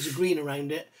mat with loads of green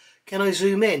around it. Can I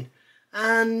zoom in?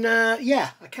 And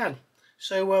yeah, I can.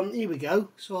 So here we go.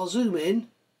 So I'll zoom in.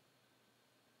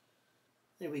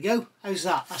 There we go. How's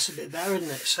that? That's a bit better, isn't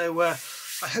it? So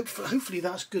hopefully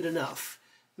that's good enough.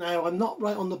 Now I'm not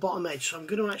right on the bottom edge, so I'm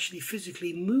going to actually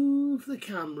physically move the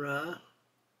camera.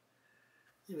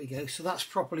 There we go. So that's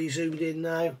properly zoomed in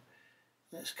now.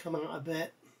 Let's come out a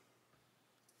bit.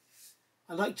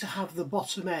 I like to have the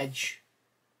bottom edge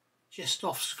just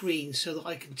off screen so that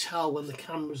I can tell when the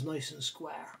camera's nice and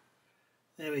square.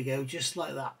 There we go, just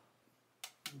like that.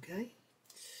 Okay.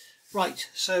 Right,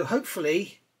 so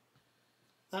hopefully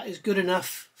that is good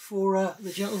enough for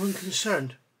the gentleman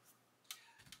concerned.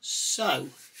 So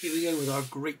here we go with our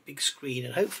great big screen,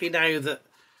 and hopefully now that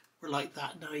we're like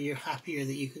that, now you're happier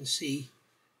that you can see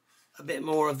a bit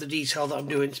more of the detail that I'm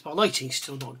doing. My lighting's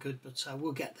still not good, but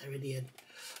we'll get there in the end.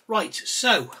 Right,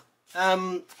 so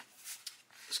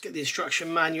let's get the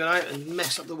instruction manual out and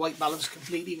mess up the white balance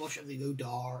completely. Watch everything go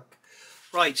dark.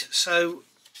 Right, so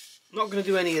not going to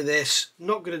do any of this,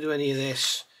 not going to do any of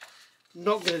this,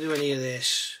 not going to do any of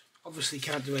this. Obviously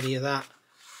can't do any of that.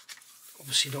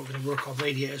 Obviously not going to work on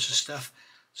radiators and stuff.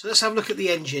 So let's have a look at the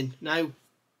engine. Now,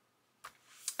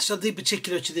 something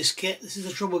particular to this kit, this is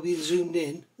the trouble being zoomed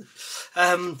in,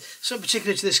 something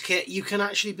particular to this kit, you can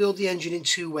actually build the engine in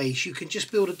two ways. You can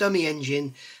just build a dummy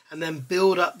engine and then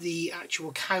build up the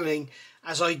actual cowling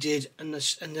as I did, and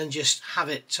then just have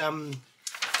it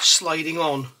sliding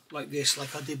on like this,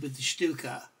 like I did with the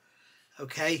Stuka.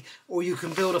 Okay, or you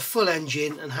can build a full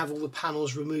engine and have all the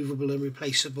panels removable and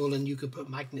replaceable, and you can put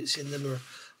magnets in them or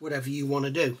whatever you want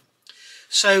to do.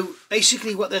 So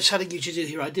basically what they're telling you to do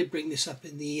here, I did bring this up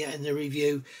in the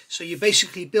review, so you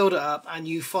basically build it up and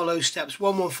you follow steps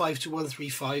 115 to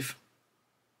 135.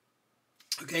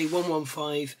 Okay,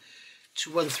 115 to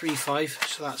 135,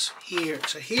 so that's here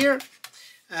to here,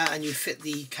 and you fit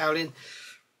the cowling.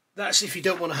 That's if you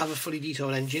don't want to have a fully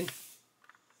detailed engine.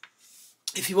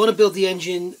 If you want to build the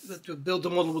engine, build the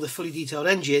model with a fully detailed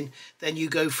engine, then you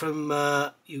go from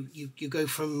you go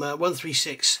from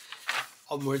 136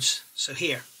 onwards. So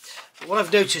here, but what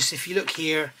I've noticed, if you look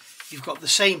here, you've got the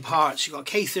same parts. You've got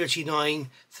K39,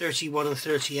 31 and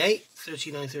 38,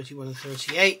 39, 31 and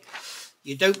 38.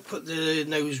 You don't put the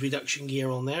nose reduction gear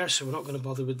on there, so we're not going to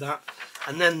bother with that.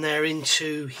 And then they're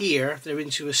into here, they're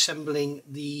into assembling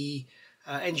the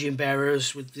engine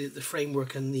bearers with the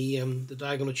framework and the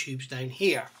diagonal tubes down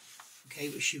here, okay,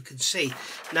 which you can see.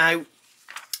 Now,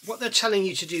 what they're telling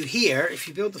you to do here, if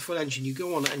you build the full engine, you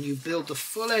go on it and you build the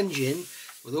full engine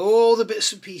with all the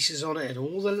bits and pieces on it and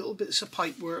all the little bits of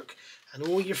pipe work and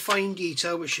all your fine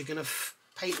detail, which you're going to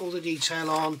paint all the detail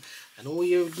on, and all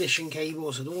your ignition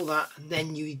cables and all that, and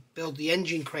then you build the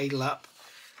engine cradle up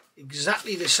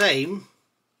exactly the same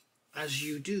as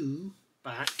you do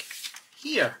back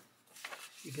here.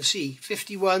 You can see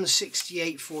 51,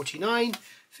 68, 49,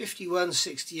 51,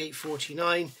 68,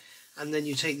 49, and then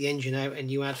you take the engine out and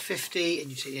you add 50, and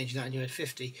you take the engine out and you add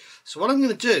 50. So what I'm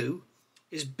going to do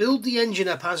is build the engine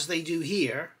up as they do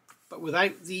here, but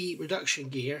without the reduction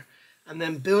gear, and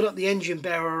then build up the engine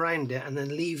bearer around it, and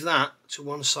then leave that to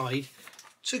one side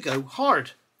to go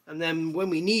hard. And then when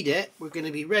we need it, we're going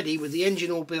to be ready with the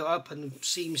engine all built up and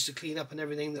seams to clean up and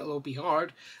everything. That'll all be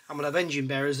hard, and we'll have engine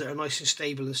bearers that are nice and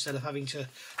stable instead of having to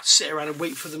sit around and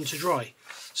wait for them to dry.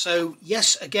 So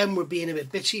yes, again, we're being a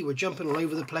bit bitty, we're jumping all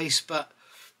over the place, but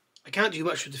I can't do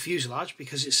much with the fuselage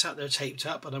because it's sat there taped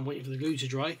up and I'm waiting for the glue to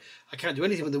dry. I can't do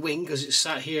anything with the wing because it's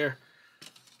sat here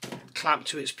clamped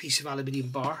to its piece of aluminium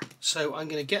bar. So I'm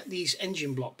going to get these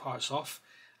engine block parts off,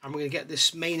 and we're going to get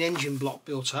this main engine block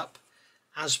built up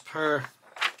as per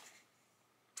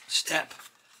step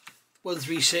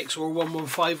 136 or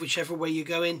 115, whichever way you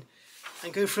go in,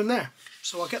 and go from there.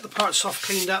 So I'll get the parts off,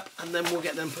 cleaned up, and then we'll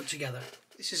get them put together.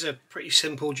 This is a pretty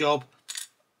simple job.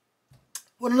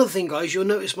 One other thing, guys, you'll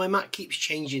notice my mat keeps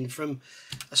changing from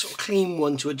a sort of clean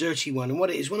one to a dirty one. And what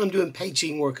it is, when I'm doing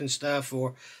painting work and stuff,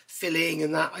 or filling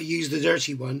and that, I use the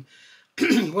dirty one.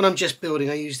 When I'm just building,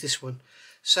 I use this one.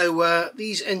 So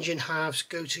these engine halves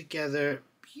go together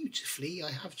beautifully.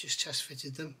 I have just test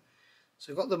fitted them.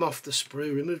 So I got them off the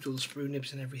sprue, removed all the sprue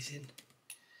nibs and everything.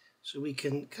 So we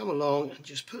can come along and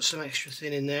just put some extra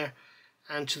thin in there.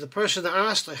 And to the person that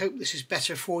asked, I hope this is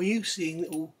better for you, seeing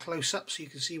it all close up so you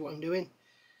can see what I'm doing.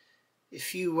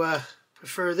 If you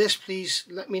prefer this, please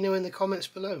let me know in the comments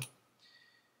below,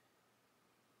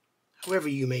 whoever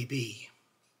you may be.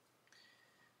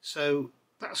 So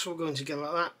that's all going together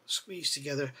like that, squeezed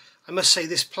together. I must say,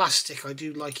 this plastic, I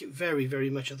do like it very, very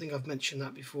much. I think I've mentioned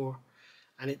that before,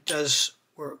 and it does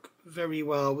work very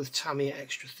well with Tamiya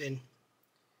extra thin.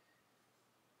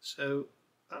 So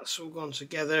that's all gone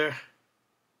together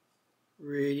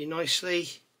really nicely.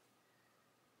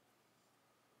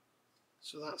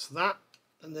 So that's that,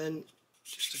 and then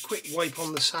just a quick wipe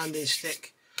on the sanding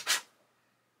stick,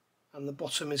 and the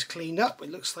bottom is cleaned up.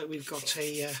 It looks like we've got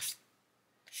a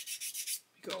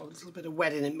little bit of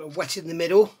wet in the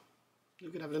middle.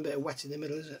 You're gonna have a bit of wet in the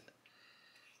middle, is it?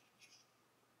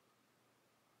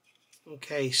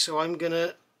 Okay, so I'm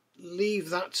gonna leave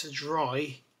that to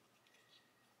dry.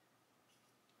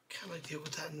 Can I deal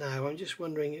with that now? I'm just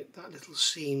wondering if that little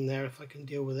seam there, if I can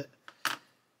deal with it.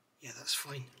 Yeah, that's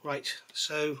fine. Right,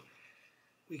 so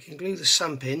we can glue the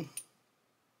sump in.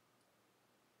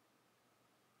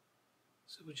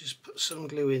 So we'll just put some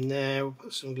glue in there, we'll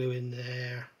put some glue in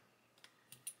there,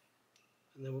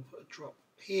 and then we'll put a drop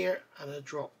here and a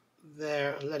drop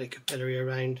there and let it capillary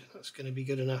around. That's going to be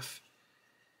good enough.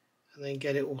 And then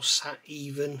get it all sat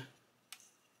even.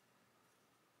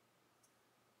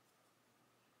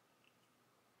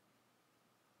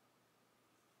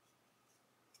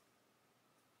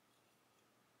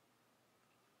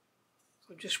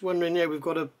 I'm just wondering there, we've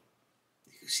got a,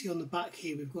 you can see on the back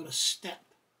here, we've got a step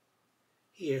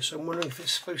here. So I'm wondering if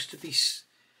it's supposed to be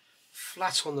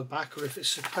flat on the back or if it's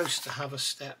supposed to have a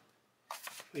step.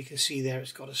 We can see there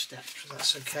it's got a step, so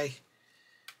that's okay.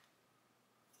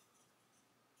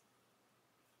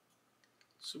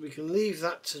 So we can leave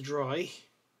that to dry. In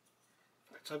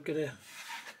fact, I'm going to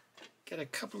get a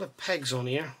couple of pegs on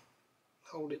here,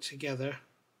 hold it together,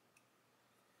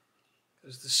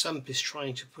 because the sump is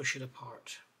trying to push it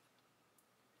apart.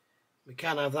 We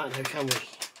can't have that now, can we?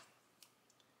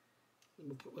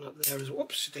 We'll put one up there as well.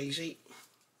 Whoops, daisy.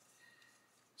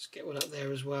 Let's get one up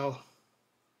there as well.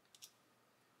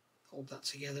 Hold that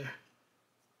together.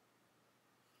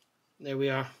 And there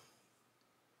we are.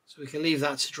 So we can leave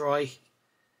that to dry.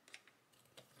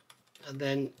 And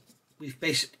then we've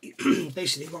basically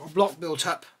got a block built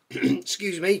up.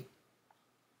 Excuse me.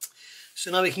 So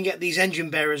now we can get these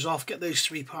engine bearers off, get those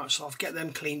three parts off, get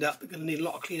them cleaned up. We're going to need a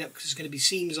lot of cleanup because there's going to be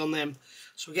seams on them.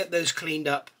 So we'll get those cleaned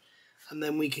up, and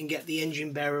then we can get the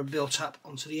engine bearer built up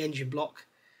onto the engine block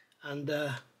and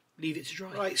leave it to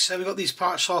dry. Right, so we've got these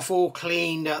parts off, all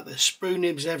cleaned up. There's sprue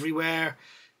nibs everywhere.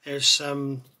 There's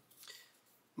some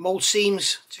mould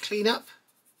seams to clean up,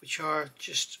 which are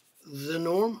just the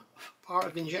norm, part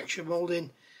of injection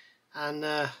moulding. And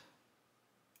there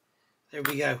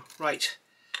we go. Right.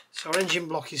 So our engine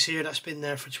block is here, that's been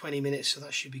there for 20 minutes, so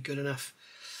that should be good enough.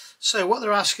 So what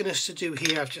they're asking us to do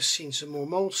here, I've just seen some more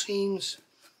mould seams.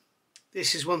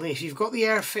 This is one thing, if you've got the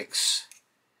Airfix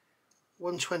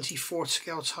 124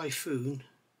 scale Typhoon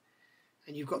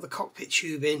and you've got the cockpit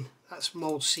tube in, that's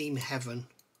mould seam heaven.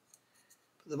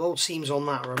 But the mould seams on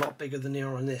that are a lot bigger than they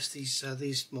are on this.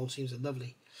 These mould seams are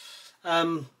lovely.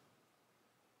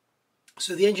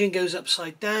 So the engine goes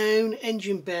upside down,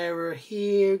 engine bearer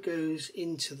here goes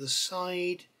into the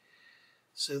side.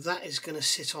 So that is going to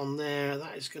sit on there,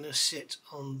 that is going to sit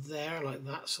on there like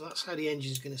that. So that's how the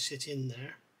engine's going to sit in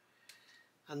there.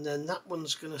 And then that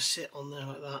one's going to sit on there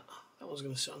like that. That one's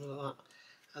going to sit on there like that.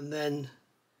 And then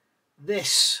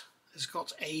this has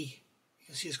got a, you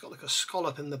can see it's got like a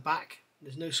scallop in the back.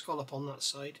 There's no scallop on that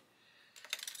side.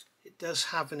 It does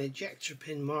have an ejector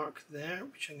pin mark there,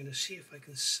 which I'm going to see if I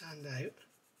can sand out.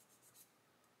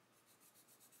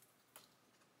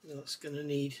 That's going to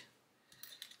need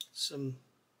some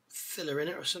filler in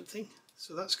it or something.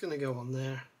 So that's going to go on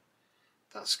there.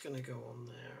 That's going to go on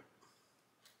there.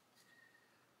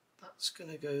 That's going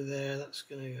to go there. That's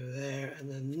going to go there. And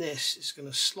then this is going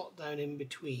to slot down in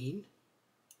between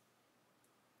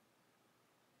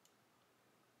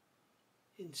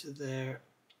into there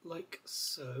like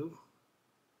so.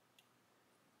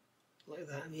 Like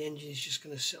that. And the engine is just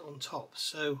going to sit on top.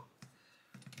 So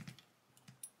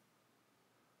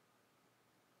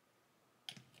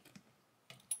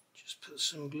put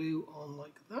some glue on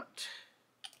like that.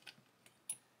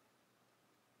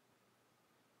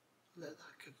 Let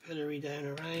that capillary down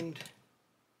around.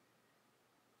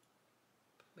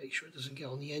 Make sure it doesn't get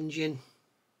on the engine.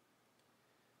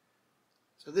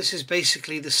 So this is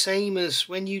basically the same as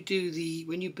when you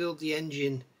build the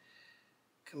engine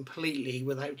completely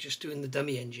without just doing the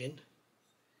dummy engine.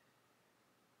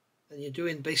 And you're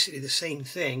doing basically the same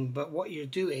thing, but what you're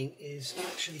doing is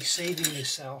actually saving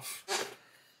yourself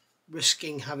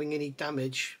risking having any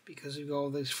damage because you've got all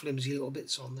those flimsy little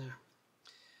bits on there.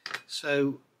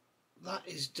 So that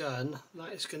is done.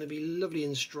 That is going to be lovely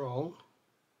and strong.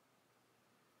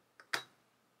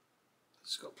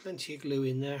 It's got plenty of glue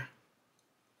in there.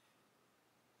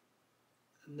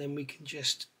 And then we can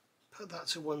just put that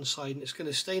to one side and it's going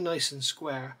to stay nice and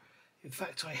square. In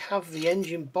fact, I have the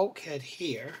engine bulkhead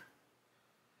here,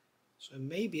 so I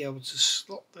may be able to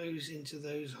slot those into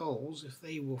those holes if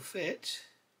they will fit.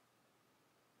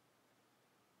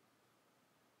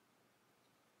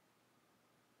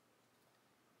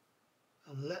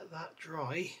 And let that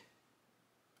dry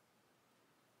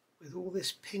with all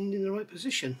this pinned in the right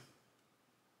position.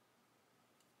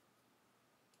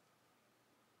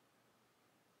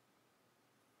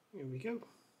 Here we go.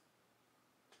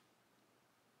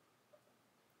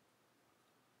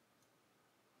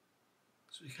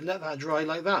 So we can let that dry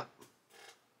like that,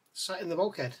 sat in the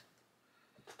bulkhead.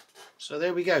 So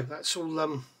there we go. That's all.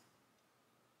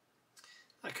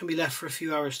 That can be left for a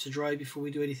few hours to dry before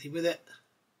we do anything with it.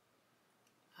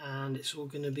 And it's all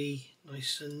going to be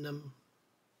nice and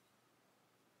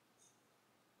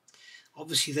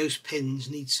obviously those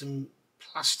pins need some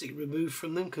plastic removed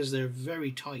from them because they're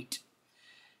very tight.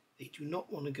 They do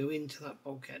not want to go into that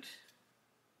bulkhead.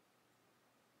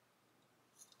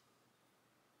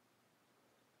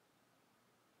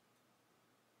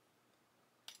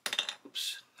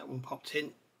 Oops, that one popped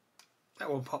in. That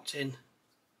one popped in.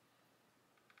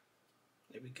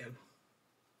 There we go.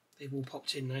 They've all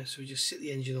popped in now, so we just sit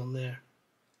the engine on there.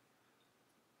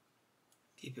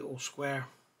 Keep it all square.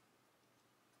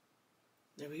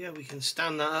 There we go, we can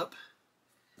stand that up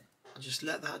and just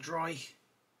let that dry.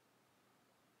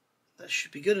 That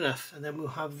should be good enough, and then we'll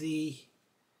have the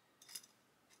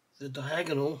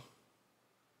diagonal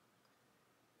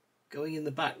going in the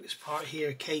back. This part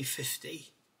here, K50,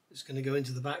 is going to go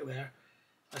into the back there.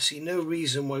 I see no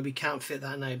reason why we can't fit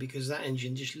that now because that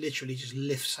engine just literally just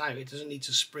lifts out. It doesn't need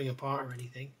to spring apart or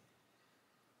anything.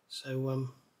 So in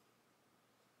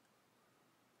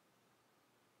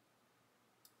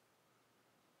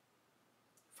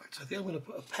fact, I think I'm going to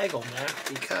put a peg on there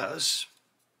because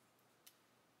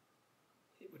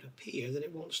it would appear that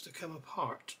it wants to come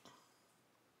apart.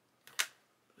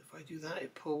 But if I do that,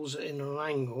 it pulls it in an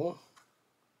angle.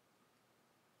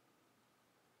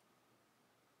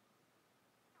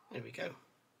 There we go.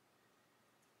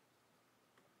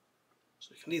 So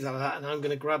we can leave that like that, and I'm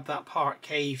going to grab that part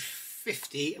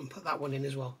K50 and put that one in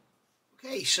as well.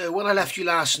 Okay, so when I left you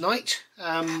last night,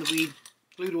 we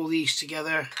glued all these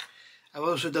together. I've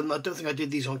also done, I don't think I did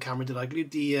these on camera, did I?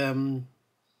 Glued the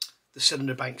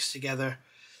cylinder banks together,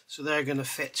 so they're going to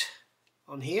fit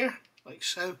on here, like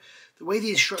so. The way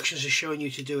the instructions are showing you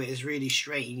to do it is really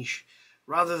strange.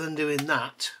 Rather than doing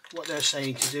that, what they're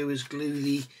saying to do is glue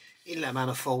the inlet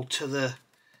manifold to the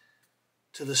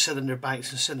cylinder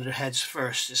banks and cylinder heads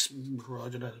first. It's, I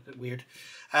don't know, a bit weird.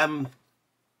 I've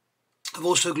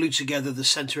also glued together the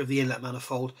centre of the inlet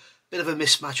manifold. Bit of a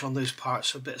mismatch on those parts,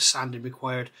 so a bit of sanding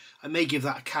required. I may give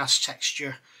that a cast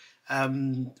texture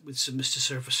with some Mr.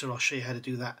 Surfacer. I'll show you how to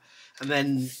do that. And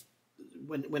then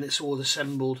when it's all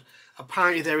assembled,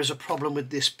 apparently there is a problem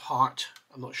with this part.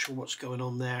 I'm not sure what's going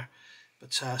on there,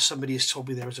 but somebody has told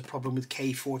me there is a problem with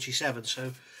K47.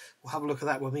 So we'll have a look at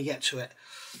that when we get to it.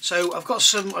 So I've got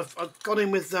some, I've gone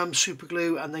in with super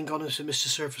glue and then gone into Mr.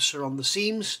 Surfacer on the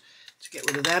seams to get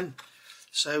rid of them.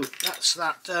 So that's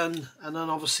that done, and then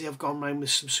obviously I've gone round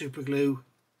with some super glue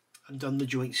and done the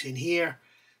joints in here.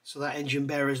 So that engine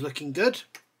bearer is looking good.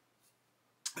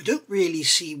 I don't really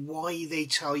see why they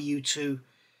tell you to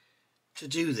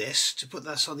do this, to put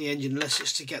this on the engine, unless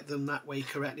it's to get them that way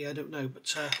correctly. I don't know,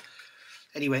 but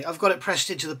anyway, I've got it pressed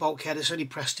into the bulkhead. It's only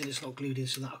pressed in, it's not glued in,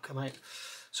 so that'll come out.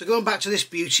 So going back to this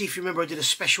beauty, if you remember I did a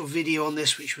special video on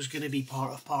this which was going to be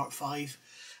part of part 5.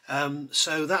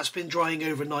 So that's been drying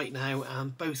overnight now,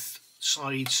 and both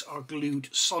sides are glued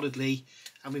solidly,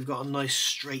 and we've got a nice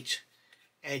straight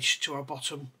edge to our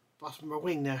bottom of our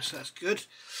wing there, so that's good.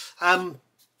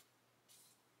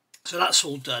 So that's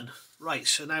all done. Right,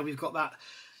 so now we've got that.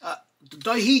 The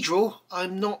dihedral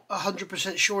I'm not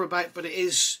 100% sure about, but it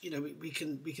is, you know, we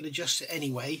can adjust it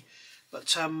anyway,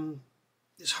 but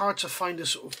it's hard to find a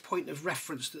sort of point of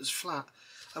reference that's flat.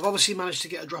 I've obviously managed to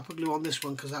get a drop of glue on this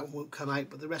one because that one won't come out,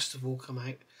 but the rest have all come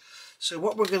out. So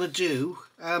what we're going to do,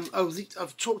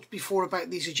 I've talked before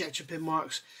about these ejector pin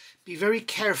marks. Be very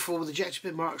careful with ejector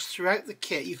pin marks throughout the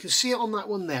kit. You can see it on that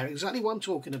one there, exactly what I'm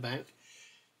talking about.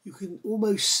 You can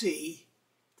almost see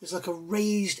there's like a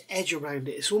raised edge around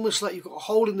it. It's almost like you've got a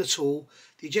hole in the tool,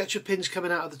 the ejector pin's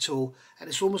coming out of the tool, and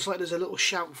it's almost like there's a little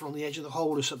chamfer on the edge of the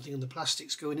hole or something, and the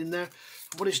plastic's going in there.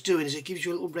 And what it's doing is it gives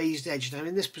you a little raised edge. Now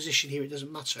in this position here it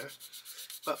doesn't matter,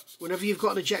 but whenever you've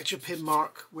got an ejector pin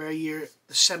mark where you're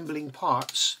assembling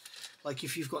parts, like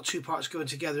if you've got two parts going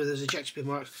together, there's ejector pin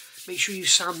marks, make sure you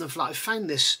sand them flat. I found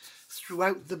this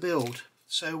throughout the build.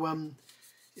 So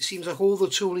it seems like all the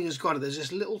tooling has got it. There's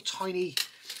this little tiny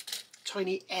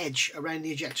edge around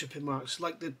the ejector pin marks,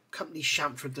 like the company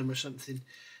chamfered them or something.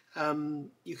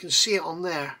 You can see it on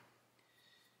there.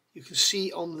 You can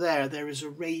see on there is a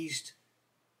raised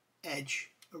edge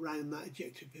around that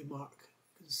ejector pin mark.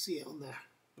 You can see it on there.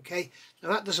 Okay, now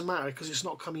that doesn't matter because it's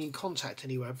not coming in contact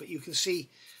anywhere, but you can see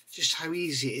just how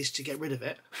easy it is to get rid of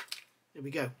it. There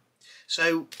we go.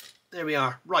 So there we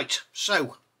are. Right,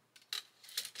 so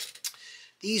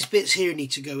these bits here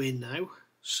need to go in now.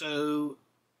 So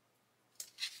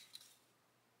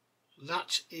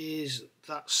that is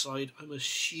that side, I'm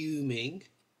assuming.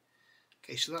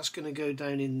 Okay, so that's going to go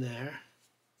down in there.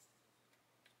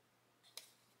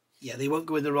 Yeah, they won't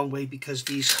go in the wrong way because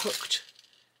these hooked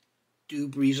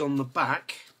dooblies on the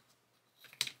back,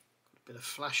 a bit of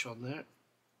flash on there,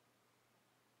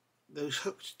 those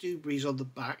hooked dooblies on the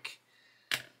back,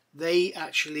 they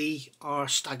actually are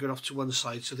staggered off to one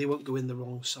side, so they won't go in the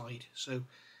wrong side. So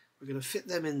we're going to fit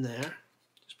them in there,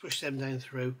 just push them down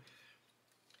through.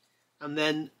 And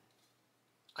then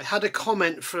I had a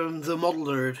comment from the Model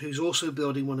Nerd, who's also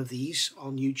building one of these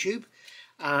on YouTube,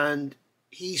 and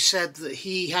he said that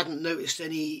he hadn't noticed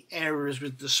any errors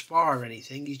with the spar or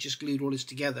anything. He's just glued all this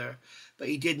together, but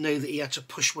he did know that he had to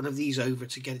push one of these over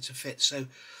to get it to fit. So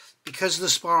because the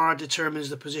spar determines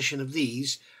the position of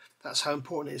these, that's how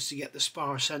important it is to get the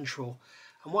spar central.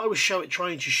 And what I was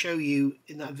trying to show you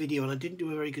in that video, and I didn't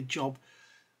do a very good job,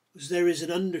 was there is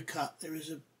an undercut. There is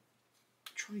a,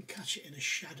 try and catch it in a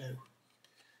shadow.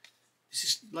 This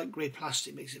is like grey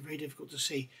plastic, makes it very difficult to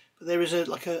see. But there is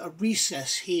like a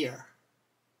recess here.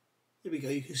 There we go,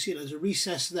 you can see it, there's a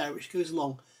recess there which goes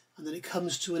along, and then it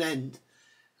comes to an end.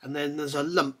 And then there's a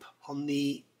lump on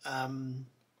the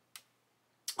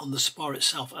spar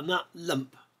itself, and that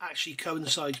lump actually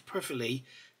coincides perfectly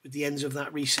with the ends of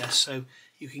that recess, so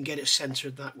you can get it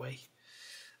centered that way.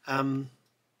 But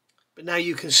now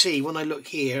you can see when I look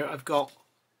here, I've got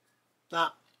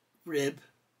that rib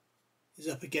is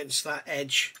up against that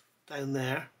edge down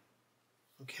there,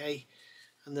 okay,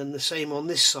 and then the same on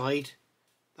this side,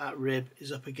 that rib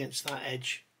is up against that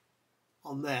edge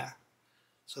on there.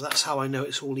 So that's how I know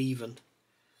it's all even.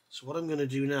 So what I'm going to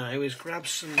do now is grab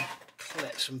some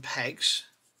pegs,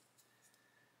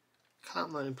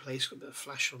 clamp that in place, got a bit of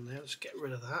flash on there, let's get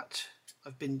rid of that.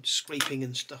 I've been scraping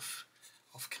and stuff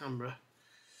off camera.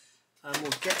 And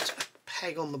we'll get a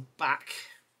peg on the back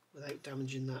without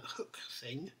damaging that hook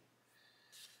thing.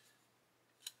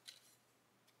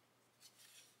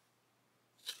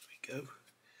 There we go.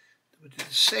 We'll do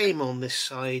the same on this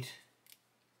side.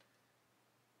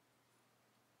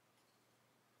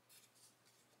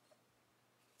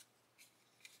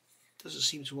 Doesn't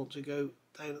seem to want to go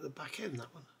down at the back end,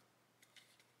 that one.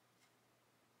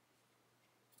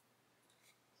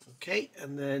 Okay,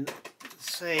 and then the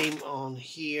same on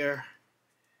here.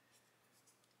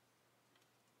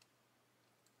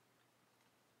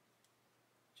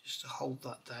 Just to hold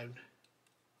that down.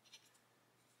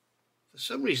 The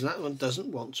some reason that one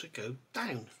doesn't want to go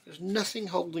down. There's nothing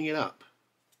holding it up.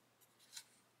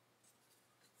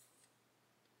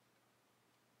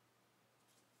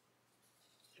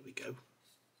 There we go.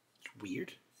 It's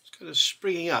weird. It's kind of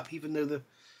springing up even though the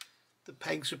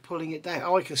pegs are pulling it down.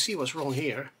 Oh, I can see what's wrong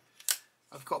here.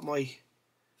 I've got my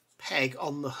peg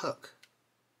on the hook.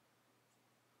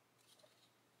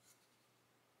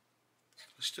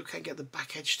 I still can't get the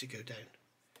back edge to go down.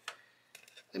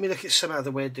 Let me look at some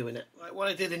other way of doing it. Right, what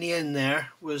I did in the end there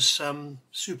was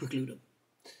super glued them.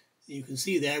 You can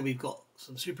see there we've got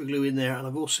some super glue in there, and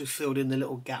I've also filled in the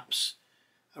little gaps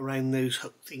around those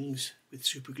hook things with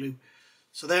super glue.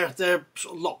 So they're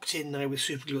sort of locked in now with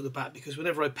super glue at the back, because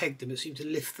whenever I pegged them it seemed to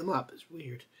lift them up. It's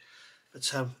weird.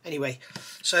 But anyway,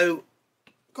 so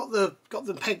got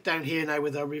them pegged down here now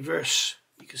with our reverse.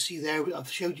 You can see there,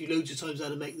 I've showed you loads of times how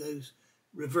to make those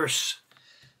reverse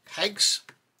pegs.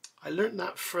 I learnt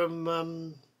that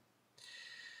from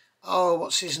oh,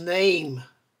 what's his name?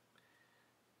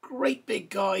 Great big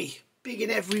guy, big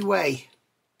in every way,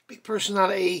 big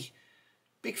personality,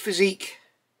 big physique,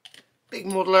 big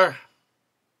modeler,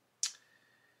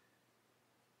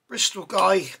 Bristol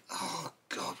guy. Oh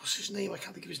God, what's his name? I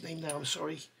can't think of his name now. I'm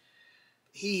sorry.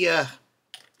 He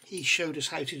showed us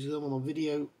how to do them on a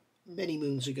video many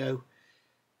moons ago,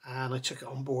 and I took it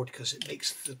on board because it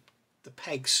makes the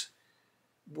pegs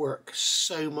work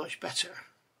so much better.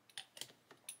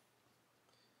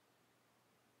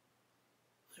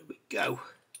 There we go.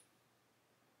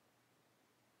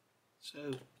 So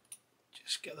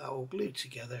just get that all glued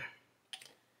together,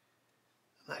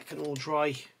 and that can all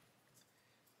dry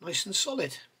nice and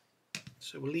solid.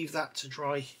 So we'll leave that to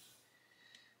dry,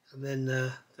 and then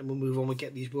we'll move on and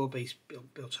get these wheelbase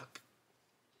built up.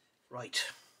 Right,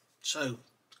 so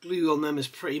glue on them has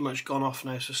pretty much gone off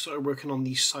now, so I started working on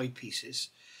these side pieces.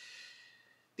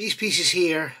 These pieces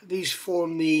here, these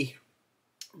form the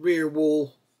rear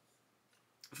wall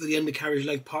for the undercarriage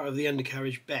leg part of the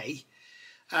undercarriage bay.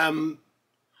 And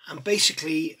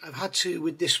basically I've had to,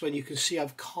 with this one, you can see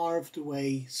I've carved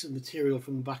away some material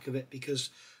from the back of it, because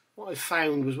what I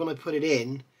found was when I put it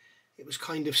in, it was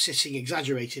kind of sitting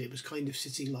exaggerated. It was kind of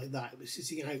sitting like that. It was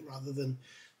sitting out rather than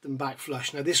back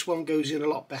flush. Now this one goes in a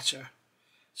lot better.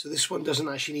 So this one doesn't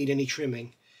actually need any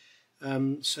trimming.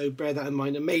 So bear that in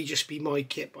mind. It may just be my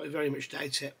kit, but I very much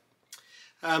doubt it.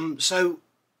 So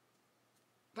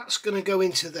that's going to go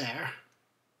into there.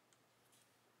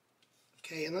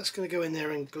 Okay, and that's going to go in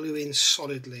there and glue in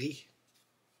solidly.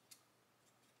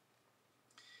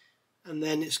 And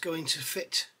then it's going to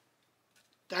fit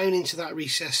down into that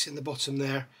recess in the bottom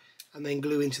there, and then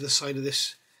glue into the side of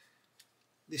this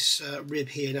rib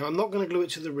here. Now I'm not going to glue it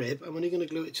to the rib, I'm only going to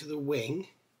glue it to the wing.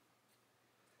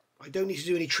 I don't need to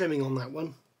do any trimming on that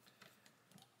one.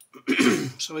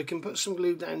 So I can put some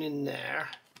glue down in there,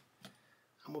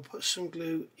 and we'll put some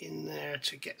glue in there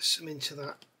to get some into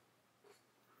that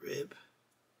rib.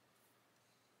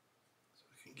 So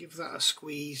I can give that a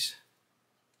squeeze,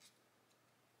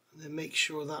 and then make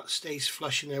sure that stays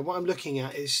flush in there. What I'm looking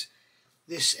at is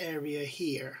this area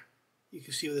here. You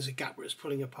can see where there's a gap where it's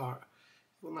pulling apart.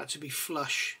 We want that to be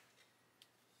flush.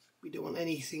 We don't want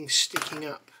anything sticking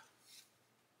up.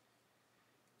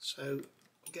 So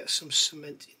get some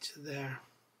cement into there.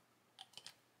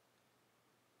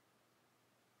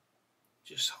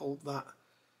 Just hold that.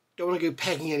 Don't want to go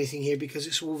pegging anything here because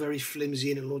it's all very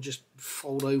flimsy and it'll all just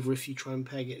fold over if you try and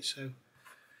peg it. So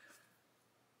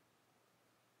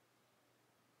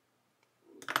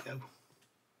there we go.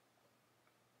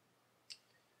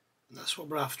 And that's what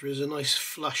we're after, is a nice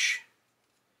flush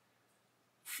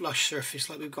surface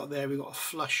like we've got there. We've got a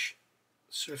flush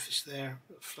surface there,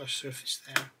 a flush surface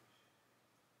there.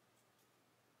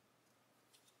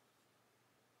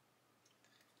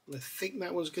 And I think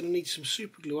that one's going to need some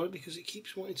super glue on it because it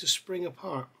keeps wanting to spring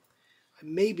apart. I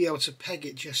may be able to peg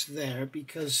it just there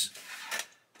because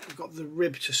I've got the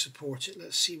rib to support it.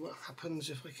 Let's see what happens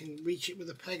if I can reach it with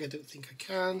a peg. I don't think I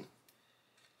can.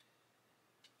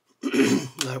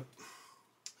 No.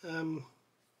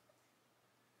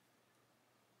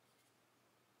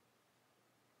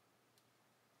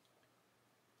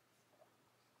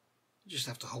 Just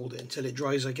have to hold it until it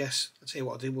dries, I guess. I'll tell you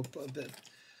what I'll do, we'll put a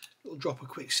little drop of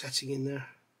quick setting in there.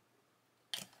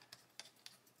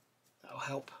 That'll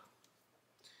help.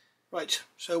 Right,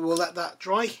 so we'll let that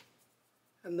dry,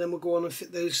 and then we'll go on and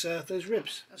fit those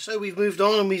ribs. So we've moved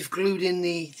on and we've glued in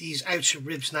these outer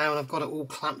ribs now, and I've got it all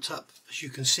clamped up, as you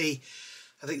can see.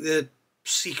 I think the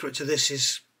secret to this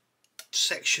is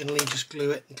sectionally just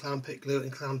glue it and clamp it, glue it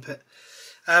and clamp it.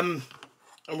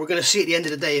 And we're going to see at the end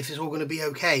of the day if it's all going to be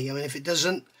okay. I mean, if it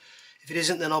isn't,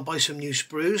 then I'll buy some new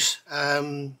sprues.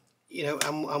 you know,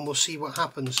 and we'll see what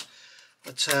happens.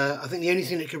 But I think the only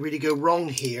thing that could really go wrong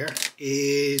here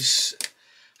is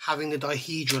having the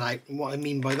dihedral out. And what I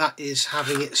mean by that is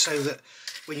having it so that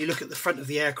when you look at the front of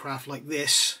the aircraft like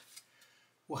this,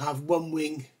 we'll have one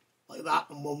wing like that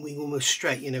and one wing almost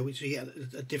straight, you know, which you get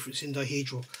a difference in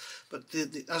dihedral. But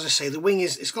as I say, the wing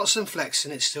it's got some flex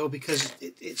in it still because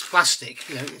it's plastic,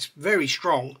 you know, it's very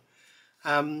strong,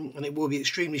 and it will be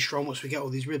extremely strong once we get all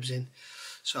these ribs in.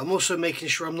 So I'm also making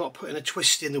sure I'm not putting a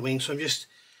twist in the wing, so I'm just,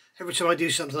 every time I do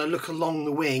something I look along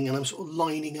the wing and I'm sort of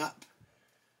lining up.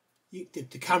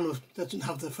 The camera doesn't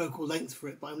have the focal length for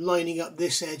it, but I'm lining up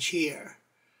this edge here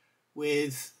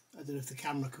with, I don't know if the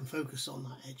camera can focus on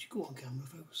that edge. Go on camera,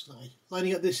 focus on that edge.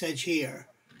 Lining up this edge here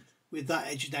with that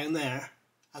edge down there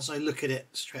as I look at it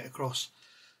straight across.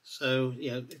 So,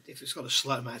 you know, if it's got a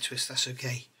slight amount of twist, that's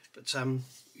okay. But you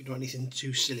don't want anything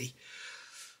too silly.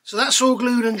 So that's all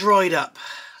glued and dried up.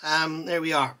 There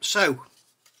we are. So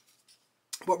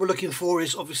what we're looking for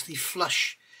is obviously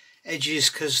flush edges,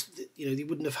 because, you know, they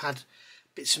wouldn't have had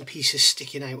bits and pieces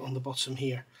sticking out on the bottom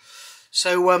here.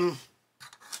 So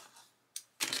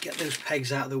let's get those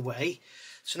pegs out of the way.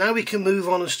 So now we can move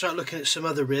on and start looking at some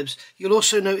other ribs. You'll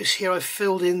also notice here I've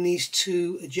filled in these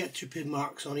 2 ejector pin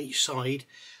marks on each side.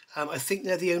 I think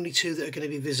they're the only 2 that are going to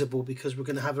be visible, because we're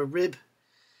going to have a rib.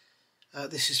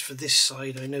 This is for this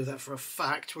side, I know that for a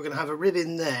fact. We're going to have a rib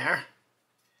in there.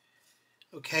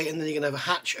 Okay, and then you're going to have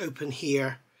a hatch open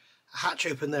here, a hatch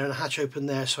open there, and a hatch open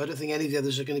there. So I don't think any of the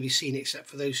others are going to be seen except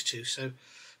for those 2. So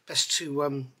best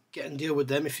to get and deal with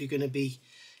them if you're going to be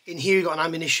in here. You've got an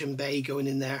ammunition bay going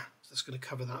in there. That's going to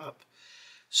cover that up.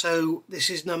 So this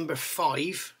is number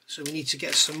 5. So we need to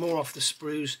get some more off the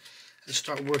sprues and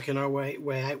start working our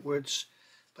way outwards.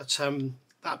 But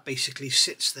that basically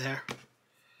sits there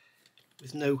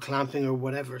with no clamping or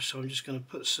whatever. So I'm just going to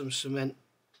put some cement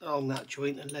along that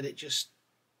joint and let it just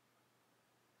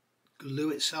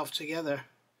glue itself together.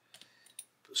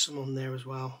 Put some on there as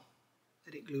well.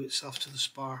 Let it glue itself to the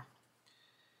spar.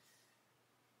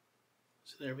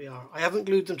 So there we are. I haven't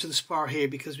glued them to the spar here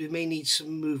because we may need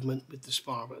some movement with the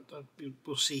spar, but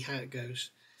we'll see how it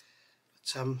goes.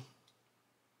 But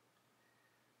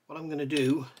what I'm going to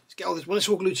do is get all this, when it's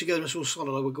all glued together, it's all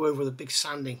solid, I will go over with a big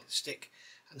sanding stick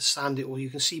and sand it all. You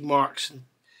can see marks and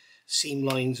seam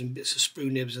lines and bits of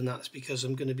sprue nibs, and that's because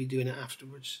I'm going to be doing it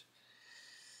afterwards.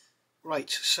 Right,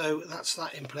 so that's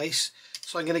that in place.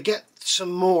 So I'm going to get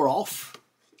some more off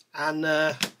and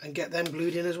get them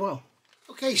glued in as well.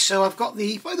 Okay, so I've got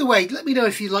the, by the way, let me know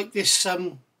if you like this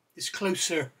this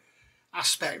closer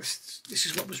aspect. This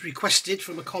is what was requested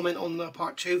from a comment on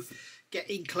part 2,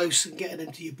 getting close and getting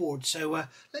into your board. So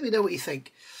let me know what you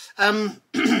think.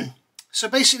 So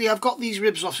basically I've got these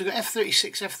ribs off. So we've got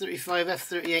F36, F35,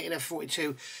 F38 and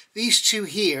F42. These 2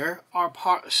 here are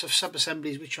parts of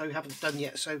sub-assemblies which I haven't done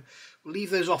yet. So we'll leave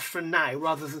those off for now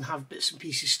rather than have bits and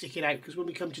pieces sticking out, because when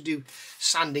we come to do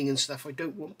sanding and stuff, I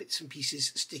don't want bits and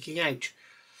pieces sticking out.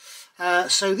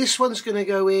 So this one's going to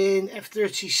go in,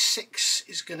 F36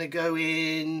 is going to go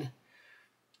in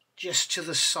just to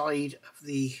the side of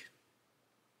the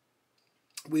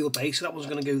wheelbase. So that one's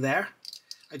going to go there.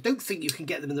 I don't think you can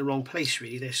get them in the wrong place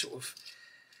really. They sort of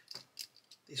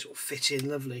fit in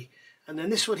lovely. And then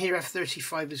this one here,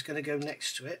 F35, is going to go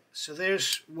next to it. So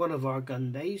there's one of our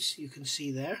gun bays, you can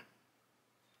see there.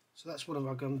 So that's one of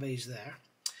our gun bays there.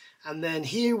 And then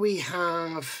here we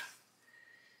have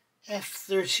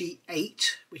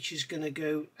F38, which is going to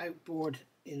go outboard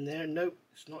in there. Nope,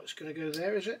 it's not. It's going to go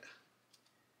there, is it?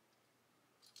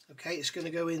 Okay, it's going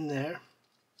to go in there.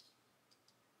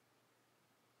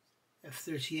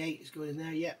 F38 is going in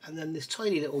there, yeah. And then this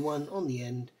tiny little one on the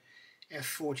end,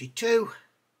 F42,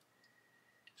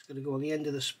 it's going to go on the end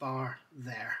of the spar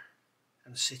there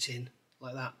and sit in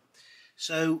like that.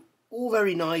 So all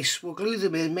very nice. We'll glue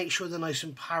them in, make sure they're nice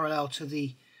and parallel to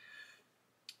the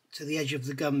edge of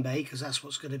the gun bay, because that's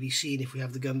what's going to be seen if we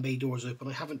have the gun bay doors open.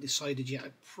 I haven't decided yet. I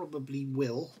probably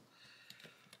will.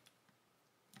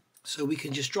 So we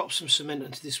can just drop some cement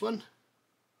into this one.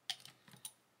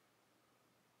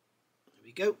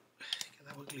 Go, get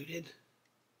that one glued in.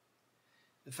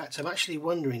 In fact, I'm actually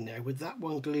wondering now, with that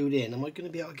one glued in, am I going to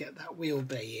be able to get that wheel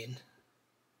bay in?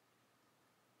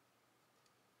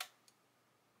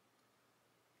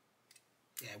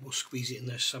 Yeah, we'll squeeze it in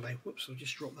there somehow. Whoops, I'll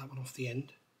just drop that one off the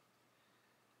end.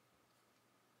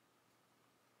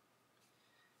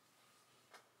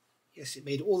 Yes, it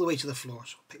made it all the way to the floor,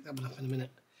 so I'll pick that one up in a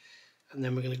minute. And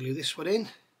then we're going to glue this one in.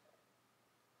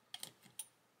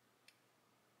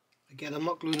 Again, I'm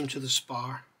not gluing them to the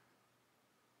spar.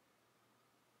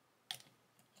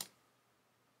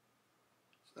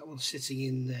 So that one's sitting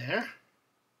in there.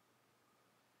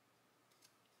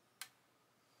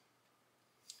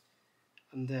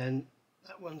 and then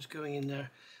that one's going in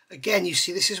there. Again, you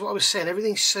see, this is what I was saying,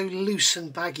 everything's so loose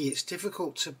and baggy, it's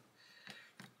difficult to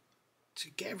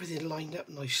get everything lined up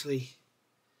nicely.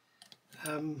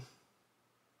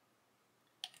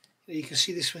 You can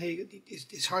see this one here,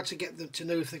 it's hard to get them to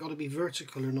know if they've got to be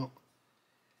vertical or not.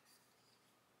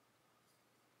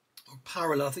 Or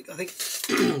parallel. I think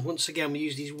once again we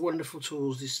use these wonderful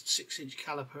tools, this 6-inch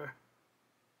caliper,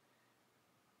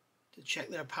 to check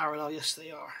they're parallel. Yes,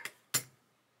 they are.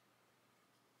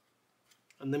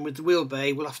 And then with the wheel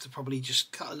bay, we'll have to probably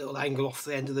just cut a little angle off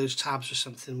the end of those tabs or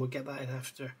something. We'll get that in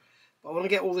after. But I want to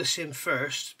get all this in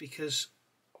first because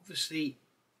obviously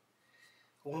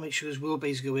I want to make sure those wheel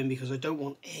bays go in because I don't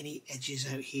want any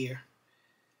edges out here.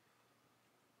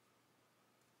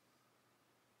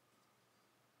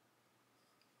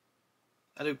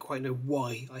 I don't quite know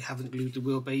why I haven't glued the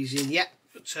wheel bays in yet,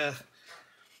 but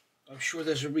I'm sure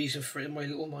there's a reason for it in my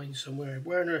little mind somewhere.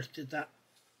 Where on earth did that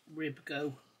rib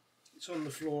go? It's on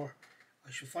the floor. I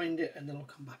shall find it and then I'll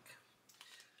come back.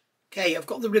 Okay, I've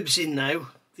got the ribs in now.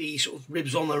 The sort of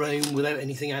ribs on their own without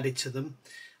anything added to them.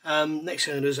 Next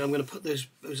thing I do is I'm going to put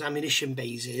those ammunition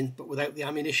bays in, but without the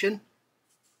ammunition.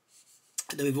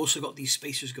 And then we've also got these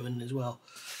spacers going in as well.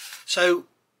 So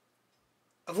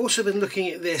I've also been looking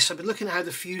at this. I've been looking at how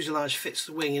the fuselage fits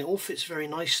the wing, and it all fits very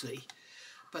nicely.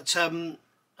 But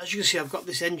as you can see, I've got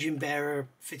this engine bearer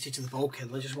fitted to the bulkhead,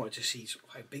 and I just wanted to see sort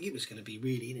of how big it was going to be,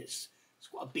 really. And it's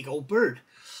quite a big old bird.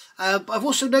 But I've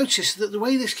also noticed that the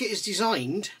way this kit is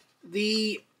designed,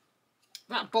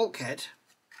 that bulkhead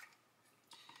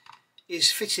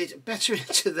is fitted better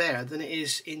into there than it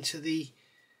is into the...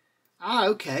 Ah,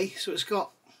 okay, so it's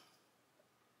got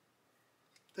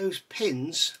those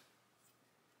pins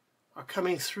are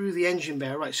coming through the engine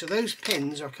bearer. Right, so those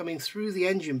pins are coming through the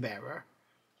engine bearer,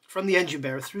 from the engine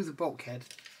bearer through the bulkhead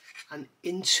and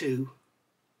into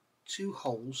 2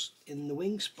 holes in the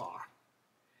wing spar.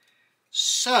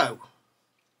 So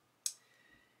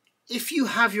if you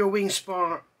have your wing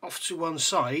spar off to one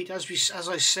side, as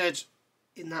I said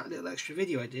in that little extra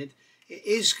video I did, it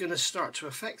is going to start to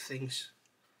affect things.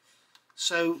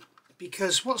 So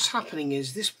because what's happening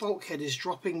is this bulkhead is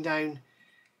dropping down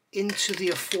into the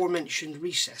aforementioned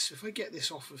recess. If I get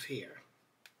this off of here,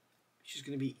 which is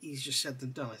going to be easier said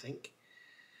than done, I think.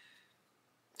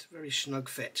 It's a very snug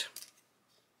fit.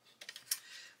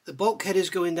 The bulkhead is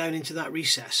going down into that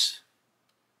recess,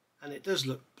 and it does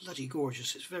look bloody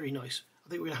gorgeous. It's very nice. I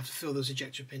think we're going to have to fill those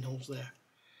ejector pinholes there.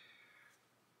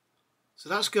 So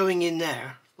that's going in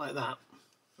there like that.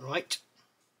 All right.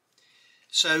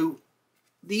 So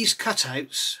these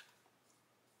cutouts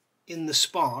in the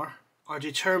spar are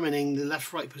determining the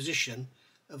left-right position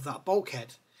of that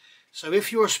bulkhead. So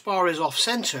if your spar is off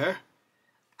center,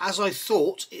 as I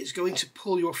thought, it's going to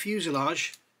pull your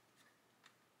fuselage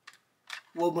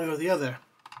one way or the other.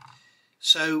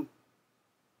 So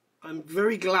I'm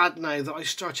very glad now that I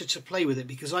started to play with it,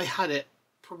 because I had it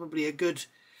probably a good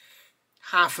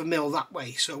 ½ mil that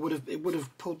way, so it would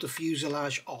have pulled the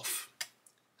fuselage off,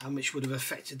 and which would have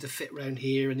affected the fit round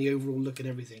here and the overall look and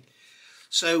everything.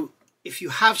 So if you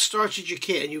have started your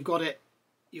kit and you've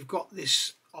got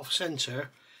this off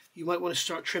center, you might want to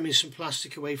start trimming some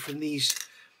plastic away from these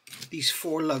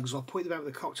 4 lugs. I'll point them out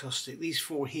with a cocktail stick. These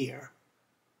 4 here,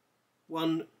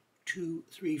 1, 2,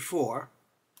 3, 4,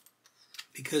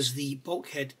 because the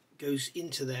bulkhead goes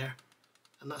into there,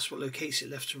 and that's what locates it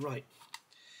left to right.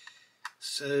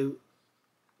 So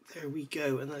there we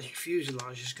go, and that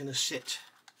fuselage is going to sit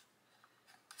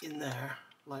in there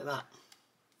like that.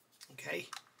 Okay.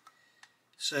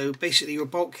 So basically your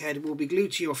bulkhead will be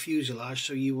glued to your fuselage,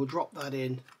 so you will drop that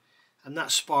in and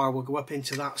that spar will go up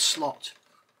into that slot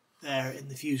there in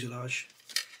the fuselage,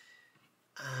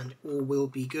 and all will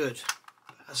be good.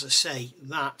 As I say,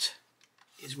 that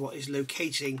is what is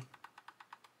locating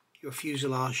your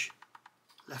fuselage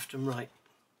left and right.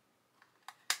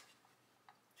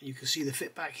 And you can see the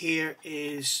fit back here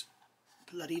is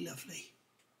bloody lovely.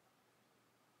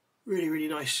 Really, really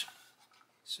nice.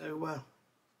 So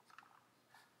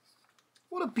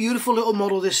what a beautiful little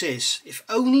model this is. If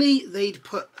only they'd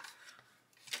put...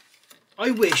 I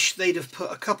wish they'd have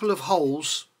put a couple of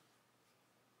holes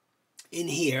in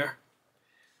here,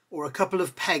 or a couple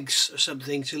of pegs or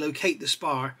something to locate the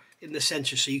spar in the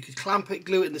centre, so you could clamp it,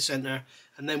 glue it in the centre,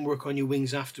 and then work on your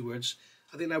wings afterwards.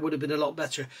 I think that would have been a lot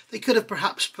better. They could have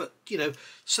perhaps put, you know,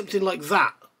 something like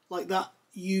that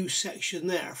U section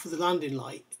there for the landing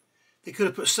light. They could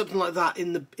have put something like that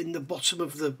in the bottom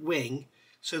of the wing,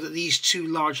 so that these 2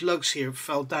 large lugs here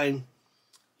fell down,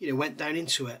 you know, went down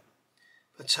into it.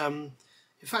 But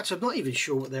in fact, I'm not even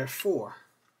sure what they're for,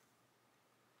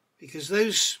 because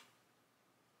those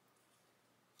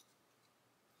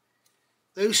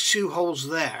those two holes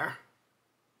there,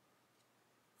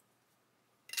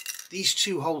 these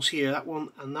two holes here, that one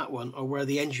and that one, are where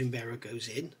the engine bearer goes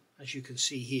in, as you can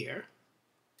see here.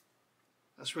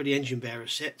 That's where the engine bearer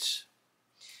sits.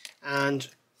 And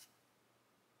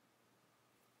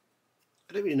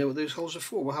I don't really know what those holes are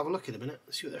for. We'll have a look in a minute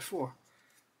and see what they're for.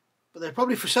 But they're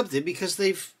probably for something, because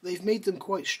they've made them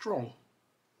quite strong.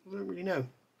 I don't really know.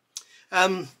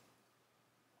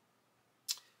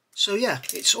 So yeah,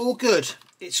 it's all good.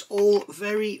 It's all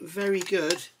very, very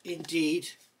good indeed.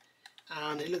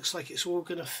 And it looks like it's all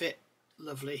going to fit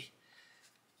lovely.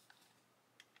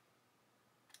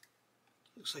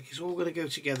 Looks like it's all going to go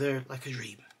together like a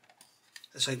dream.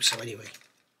 Let's hope so anyway.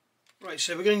 Right,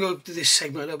 so we're going to go to this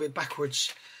segment a little bit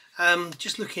backwards.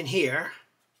 Just looking here,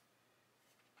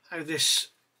 how this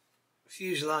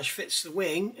fuselage fits the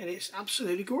wing, and it's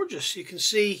absolutely gorgeous. You can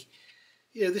see,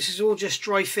 you know, this is all just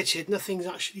dry fitted, nothing's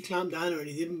actually clamped down or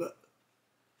anything, but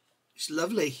it's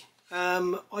lovely.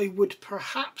 I would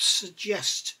perhaps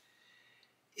suggest,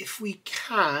 if we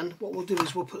can, what we'll do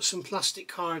is we'll put some plastic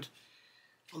card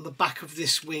on the back of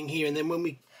this wing here, and then when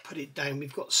we put it down,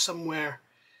 we've got somewhere,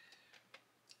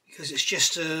 because it's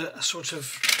just a sort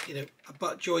of, you know, a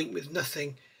butt joint with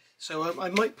nothing. So I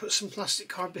might put some plastic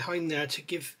card behind there to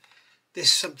give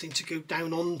this something to go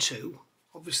down onto.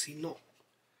 Obviously not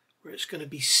where it's going to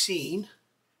be seen,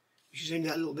 which is only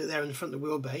that little bit there in the front of the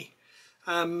wheel bay.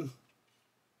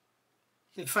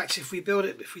 In fact, if we build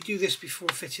it, if we do this before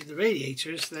fitting the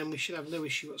radiators, then we should have no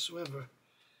issue whatsoever,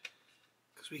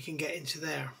 because we can get into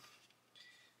there.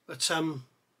 But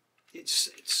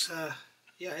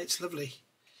yeah, it's lovely.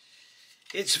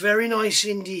 It's very nice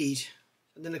indeed.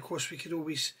 And then of course we could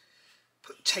always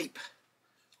put tape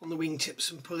on the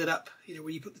wingtips and pull it up, you know,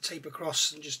 where you put the tape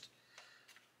across and just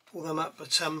pull them up.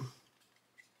 But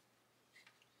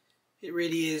it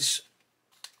really is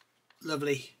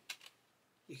lovely.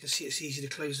 You can see it's easy to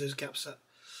close those gaps up.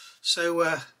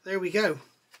 So there we go.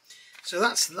 So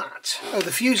that's that. Oh,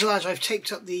 the fuselage, I've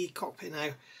taped up the cockpit now,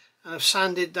 and I've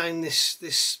sanded down this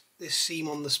seam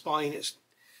on the spine.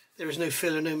 There is no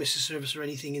filler, no Mr. Service or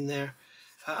anything in there.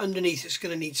 Underneath it's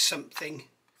going to need something.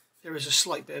 There is a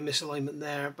slight bit of misalignment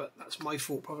there, but that's my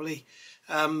fault probably.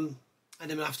 And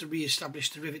then I'll have to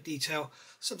re-establish the rivet detail.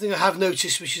 Something I have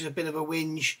noticed, which is a bit of a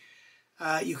whinge.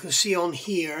 You can see on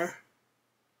here,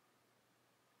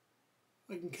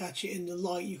 if I can catch it in the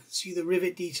light, you can see the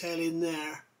rivet detail in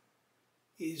there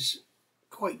is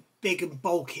quite big and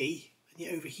bulky, and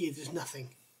yet over here there's nothing.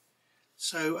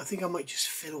 So I think I might just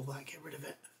fill all that, get rid of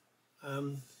it,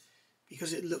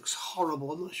 because it looks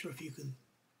horrible. I'm not sure if you can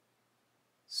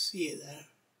see it there,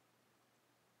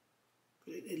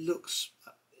 but it looks,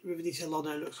 rivet detail on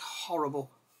there looks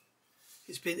horrible.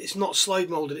 It's not slide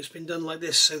molded, it's been done like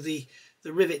this, so the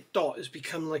rivet dot has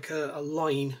become like a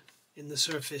line in the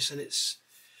surface, and it's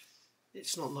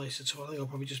not nice at all. I think I'll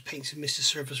probably just paint some Mr.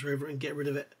 Surface over it and get rid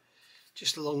of it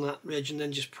just along that ridge, and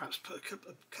then just perhaps put a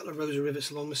couple of rows of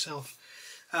rivets along myself.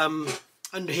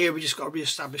 Under here we just got to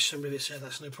re-establish some rivets there,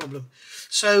 that's no problem.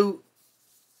 So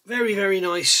very, very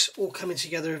nice, all coming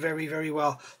together very, very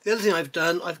well. The other thing I've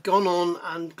done, I've gone on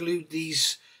and glued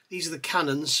these are the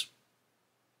cannons.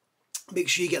 Make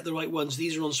sure you get the right ones.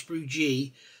 These are on sprue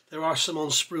G. There are some on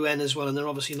sprue N as well, and they're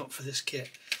obviously not for this kit.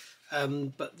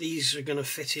 But these are going to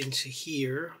fit into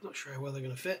here. I'm not sure how well they're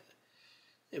going to fit.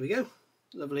 There we go.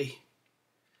 Lovely.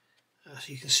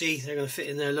 So you can see they're going to fit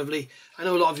in there lovely. I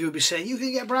know a lot of you will be saying, you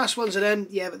can get brass ones of them.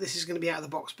 Yeah, but this is going to be out of the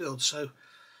box build, so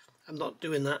I'm not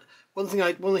doing that.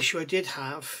 One issue I did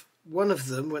have, one of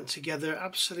them went together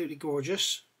absolutely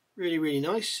gorgeous. Really, really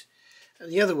nice.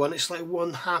 And the other one, it's like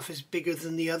one half is bigger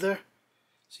than the other.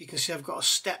 So you can see I've got a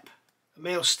step, a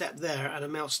male step there and a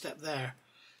male step there.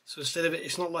 So instead of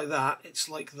it's not like that, it's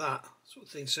like that sort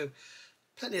of thing. So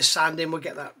plenty of sanding, we'll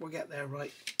get there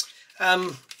right.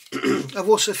 I've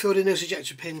also filled in those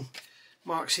ejector pin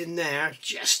marks in there,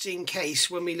 just in case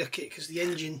when we look at it, because the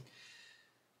engine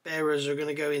bearers are going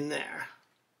to go in there.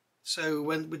 So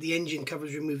with the engine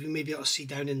covers removed, you may be able to see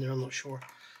down in there, I'm not sure.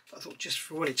 But I thought just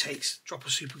for what it takes, drop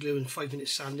of super glue and 5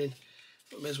 minutes sanding,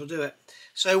 but may as well do it.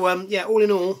 So yeah, all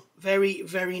in all, very,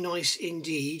 very nice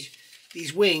indeed.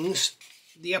 These wings,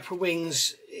 the upper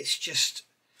wings,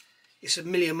 it's a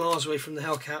million miles away from the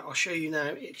Hellcat. I'll show you now.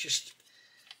 It just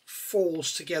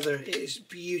falls together. It is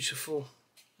beautiful.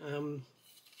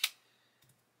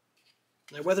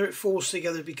 Now whether it falls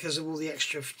together because of all the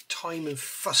extra time and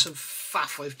fuss and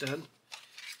faff I've done,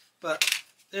 but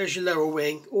there's your lower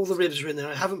wing. All the ribs are in there.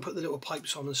 I haven't put the little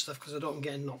pipes on and stuff because I don't want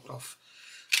them getting knocked off.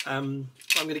 I'm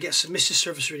going to get some Mr.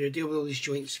 Surface in here, deal with all these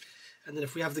joints, and then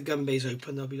if we have the gun bays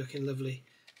open, they'll be looking lovely.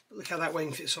 But look how that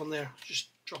wing fits on there. Just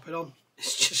drop it on.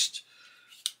 It's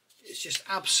just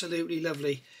absolutely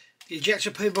lovely. The ejector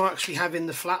pin marks we have in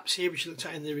the flaps here, which you looked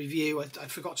at in the review, I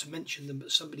forgot to mention them,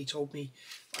 but somebody told me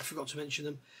I forgot to mention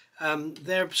them.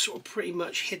 They're sort of pretty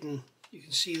much hidden. You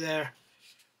can see they're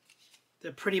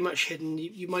pretty much hidden.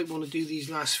 You might want to do these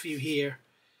last few here,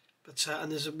 but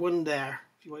and there's one there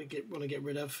if you want to get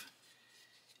rid of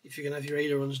if you're going to have your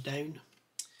ailerons down.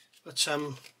 But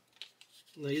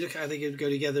you know, you look at how they go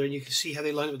together, and you can see how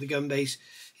they line up with the gun base.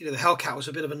 You know, the Hellcat was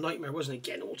a bit of a nightmare, wasn't it?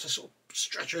 Getting all to sort of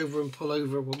stretch over and pull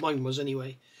over. Well, mine was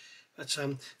anyway. But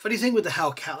funny thing with the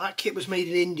Hellcat, that kit was made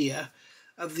in India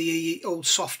of the old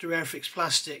softer Airfix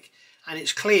plastic, and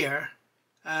it's clear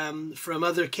from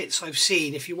other kits I've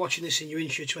seen. If you're watching this and you're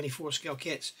into your 24 scale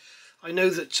kits, I know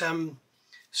that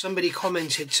somebody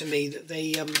commented to me that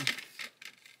they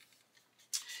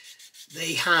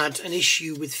had an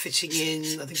issue with fitting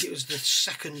in, I think it was the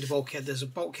second bulkhead. There's a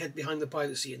bulkhead behind the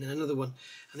pilot seat and then another one,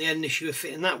 and they had an issue with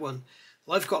fitting that one.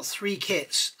 Well, I've got 3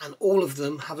 kits and all of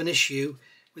them have an issue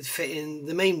with fitting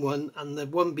the main one, and the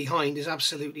one behind is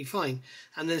absolutely fine.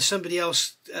 And then somebody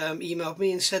else emailed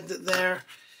me and said that their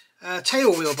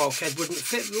tail wheel bulkhead wouldn't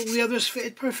fit, but all the others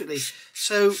fitted perfectly.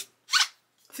 So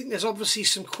I think there's obviously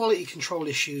some quality control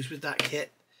issues with that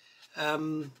kit.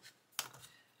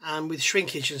 And with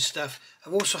shrinkage and stuff.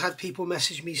 I've also had people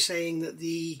message me saying that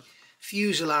the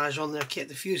fuselage on their kit,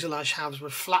 the fuselage halves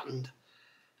were flattened,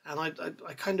 and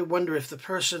I kind of wonder if the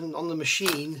person on the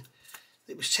machine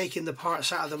that was taking the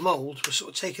parts out of the mould was sort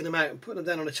of taking them out and putting them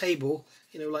down on a table,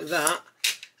 you know, like that,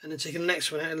 and then taking the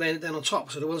next one out and laying it down on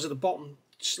top, so the ones at the bottom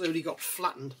slowly got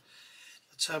flattened.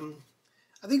 But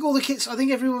I think all the kits, I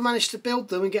think everyone managed to build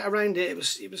them and get around it. It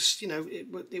was you know,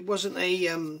 it wasn't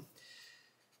a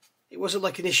it wasn't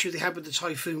like an issue they had with the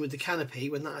Typhoon with the canopy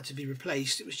when that had to be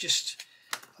replaced. It was just,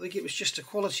 I think it was just a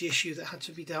quality issue that had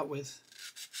to be dealt with.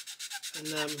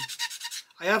 And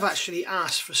I have actually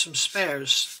asked for some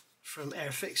spares from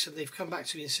Airfix, and they've come back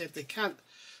to me and said they can't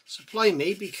supply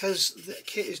me because the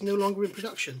kit is no longer in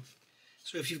production.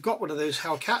 So if you've got one of those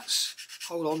Hellcats,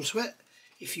 hold on to it.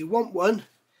 If you want one,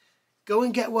 go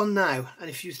and get one now. And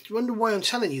if you wonder why I'm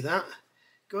telling you that,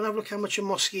 go and have a look how much a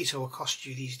Mosquito will cost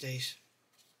you these days.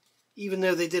 Even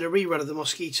though they did a rerun of the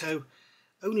Mosquito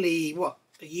only, what,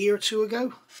 a year or 2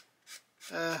 ago?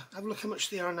 Have a look how much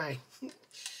they are now.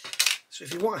 So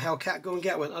if you want a Hellcat, go and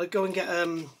get one. I'll go and get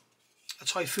a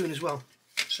Typhoon as well.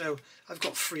 So I've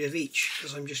got 3 of each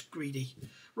because I'm just greedy.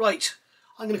 Right,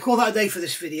 I'm going to call that a day for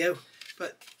this video.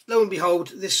 But lo and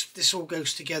behold, this all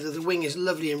goes together. The wing is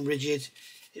lovely and rigid.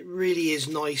 It really is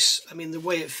nice. I mean, the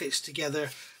way it fits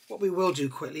together. What we will do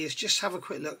quickly is just have a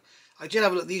quick look. I did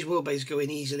have a look. These wheelbases go in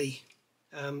easily.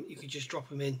 You can just drop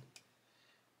them in.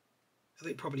 I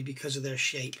think probably because of their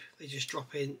shape, they just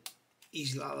drop in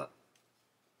easily like that.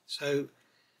 So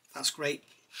that's great.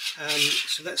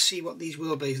 So let's see what these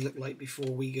wheelbases look like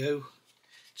before we go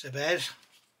to bed.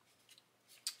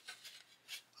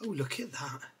 Oh, look at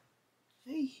that.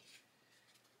 Hey,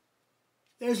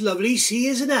 there's lovely sea,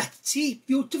 isn't it? See,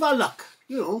 beautiful look,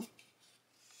 you know.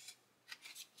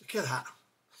 Look at that.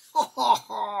 Ho ho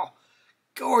ho.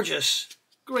 Gorgeous.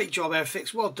 Great job,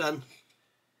 Airfix. Well done.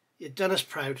 You've done us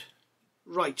proud.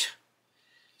 Right.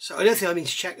 So I don't think I mean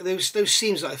to check those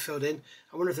seams that I filled in.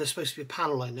 I wonder if there's supposed to be a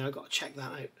panel line there. I've got to check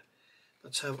that out.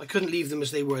 But I couldn't leave them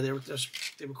as they were. They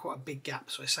were quite a big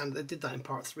gap, so I did that in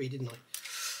part 3, didn't I?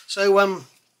 So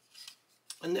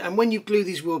and when you glue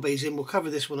these wheelbases in, we'll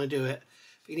cover this when I do it.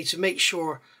 But you need to make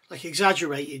sure, like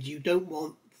exaggerated, you don't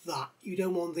want that. You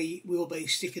don't want the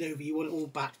wheelbase sticking over. You want it all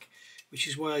back, which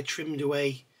is why I trimmed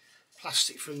away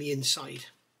plastic from the inside.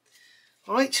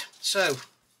 Alright, so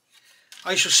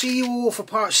I shall see you all for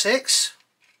part 6,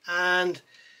 and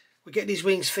we'll get these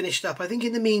wings finished up. I think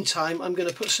in the meantime I'm going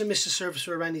to put some Mr.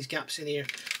 Surfacer around these gaps in here.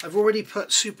 I've already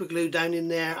put super glue down in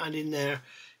there and in there,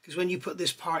 because when you put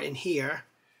this part in here,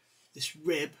 this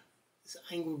rib, this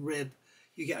angled rib,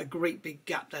 you get a great big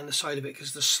gap down the side of it,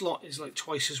 because the slot is like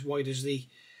twice as wide as the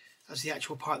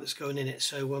actual part that's going in it.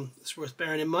 So it's worth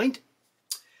bearing in mind.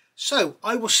 So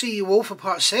I will see you all for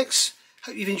part 6.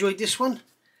 Hope you've enjoyed this one.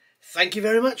 Thank you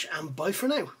very much, and bye for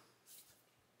now.